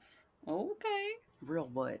ones. Okay. Real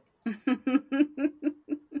what? But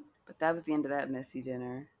that was the end of that messy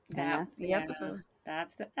dinner. And that's the episode.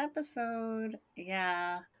 That's the episode.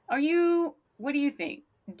 Yeah. What do you think?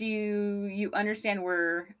 Do you understand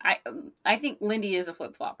where I think Lindy is a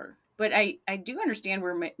flip flopper, but I do understand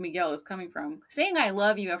where Miguel is coming from. Saying I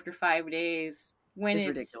love you after 5 days when it's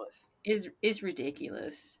ridiculous is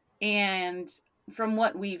ridiculous. And from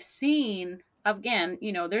what we've seen, again,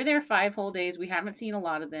 they're there 5 whole days. We haven't seen a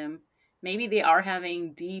lot of them. Maybe they are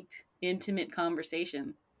having deep, intimate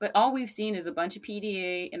conversation. But all we've seen is a bunch of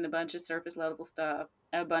PDA and a bunch of surface level stuff,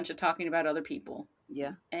 a bunch of talking about other people.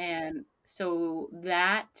 Yeah. And so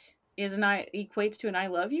that equates to an I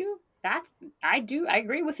love you. I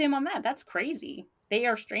agree with him on that. That's crazy. They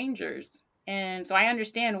are strangers. And so I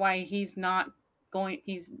understand why he's not going,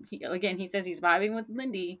 he says he's vibing with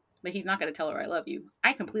Lindy, but he's not going to tell her I love you.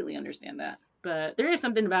 I completely understand that. But there is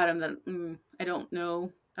something about him that I don't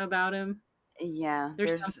know about him. Yeah.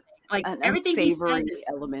 There's something like an everything he unsavory says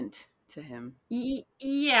element to him.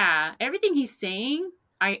 Yeah, everything he's saying,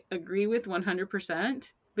 I agree with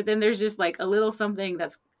 100%. But then there's just like a little something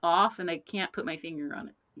that's off, and I can't put my finger on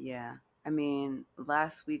it. Yeah. I mean,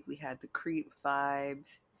 last week we had the creep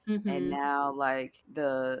vibes, and Mm-hmm. now like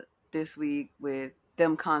this week with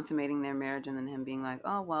them consummating their marriage and then him being like,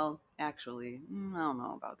 oh well, actually, I don't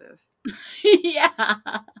know about this. Yeah.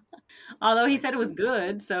 Although he Like said it was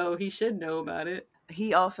good, so he should know about it.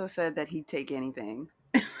 he also said that he'd take anything.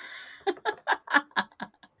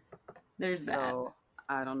 There's that. So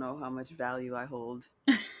I don't know how much value I hold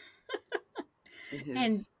in his.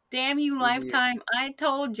 And damn you, review. Lifetime, I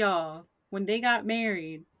told y'all when they got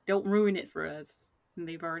married, don't ruin it for us. And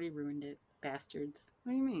they've already ruined it, bastards.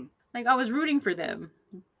 What do you mean? Like, I was rooting for them.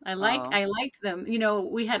 I liked them. You know,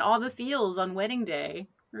 we had all the feels on wedding day.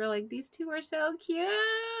 We were like, these two are so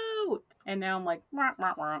cute. And now I'm like, wah,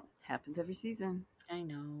 wah, wah. Happens every season. I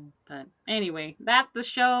know. But anyway, that's the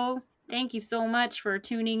show. Thank you so much for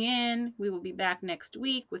tuning in. We will be back next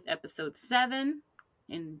week with episode 7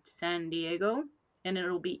 in San Diego. And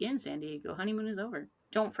it'll be in San Diego. Honeymoon is over.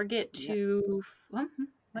 Don't forget to...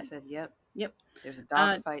 I said, yep. Yep. There's a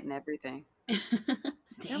dog fight and everything.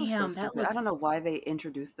 Damn, that looks... I don't know why they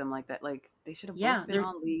introduced them like that. Like, they should have both been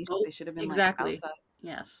on leash. They should have been exactly. Like outside.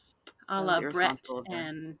 Yes. A la Brett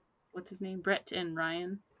and... What's his name? Brett and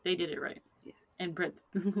Ryan. They did it right. Yeah. And Brett's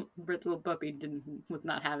little puppy was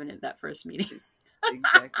not having it that first meeting.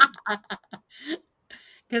 Exactly.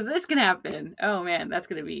 Because this can happen. Oh man, that's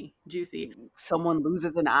gonna be juicy. Someone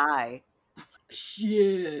loses an eye.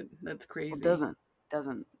 Shit, that's crazy. Well,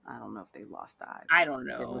 doesn't. I don't know if they lost the eye. I don't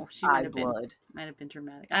know. She might have been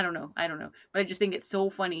traumatic. I don't know. But I just think it's so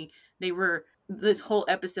funny. They were this whole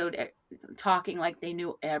episode talking like they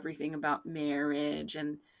knew everything about marriage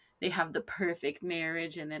and they have the perfect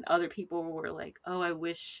marriage, and then other people were like, "Oh, I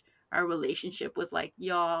wish our relationship was like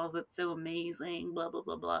y'all's. That's so amazing." Blah blah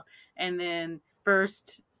blah blah. And then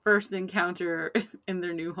first encounter in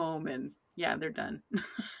their new home, and yeah, they're done.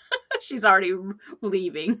 She's already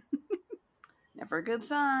leaving. Never a good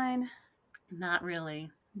sign. Not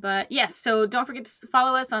really. But yes, so don't forget to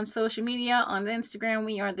follow us on social media. On Instagram,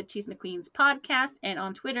 we are the Cheese McQueens Podcast, and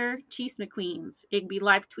on Twitter, Cheese McQueens. Igby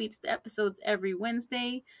live tweets the episodes every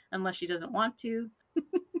Wednesday, unless she doesn't want to.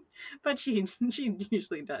 But she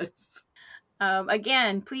usually does.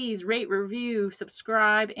 Again, please rate, review,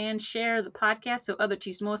 subscribe, and share the podcast so other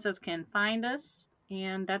chismosas can find us.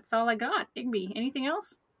 And that's all I got. Igby, anything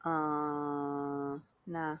else? Nah,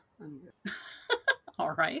 I'm good.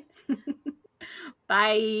 All right.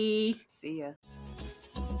 Bye. See ya.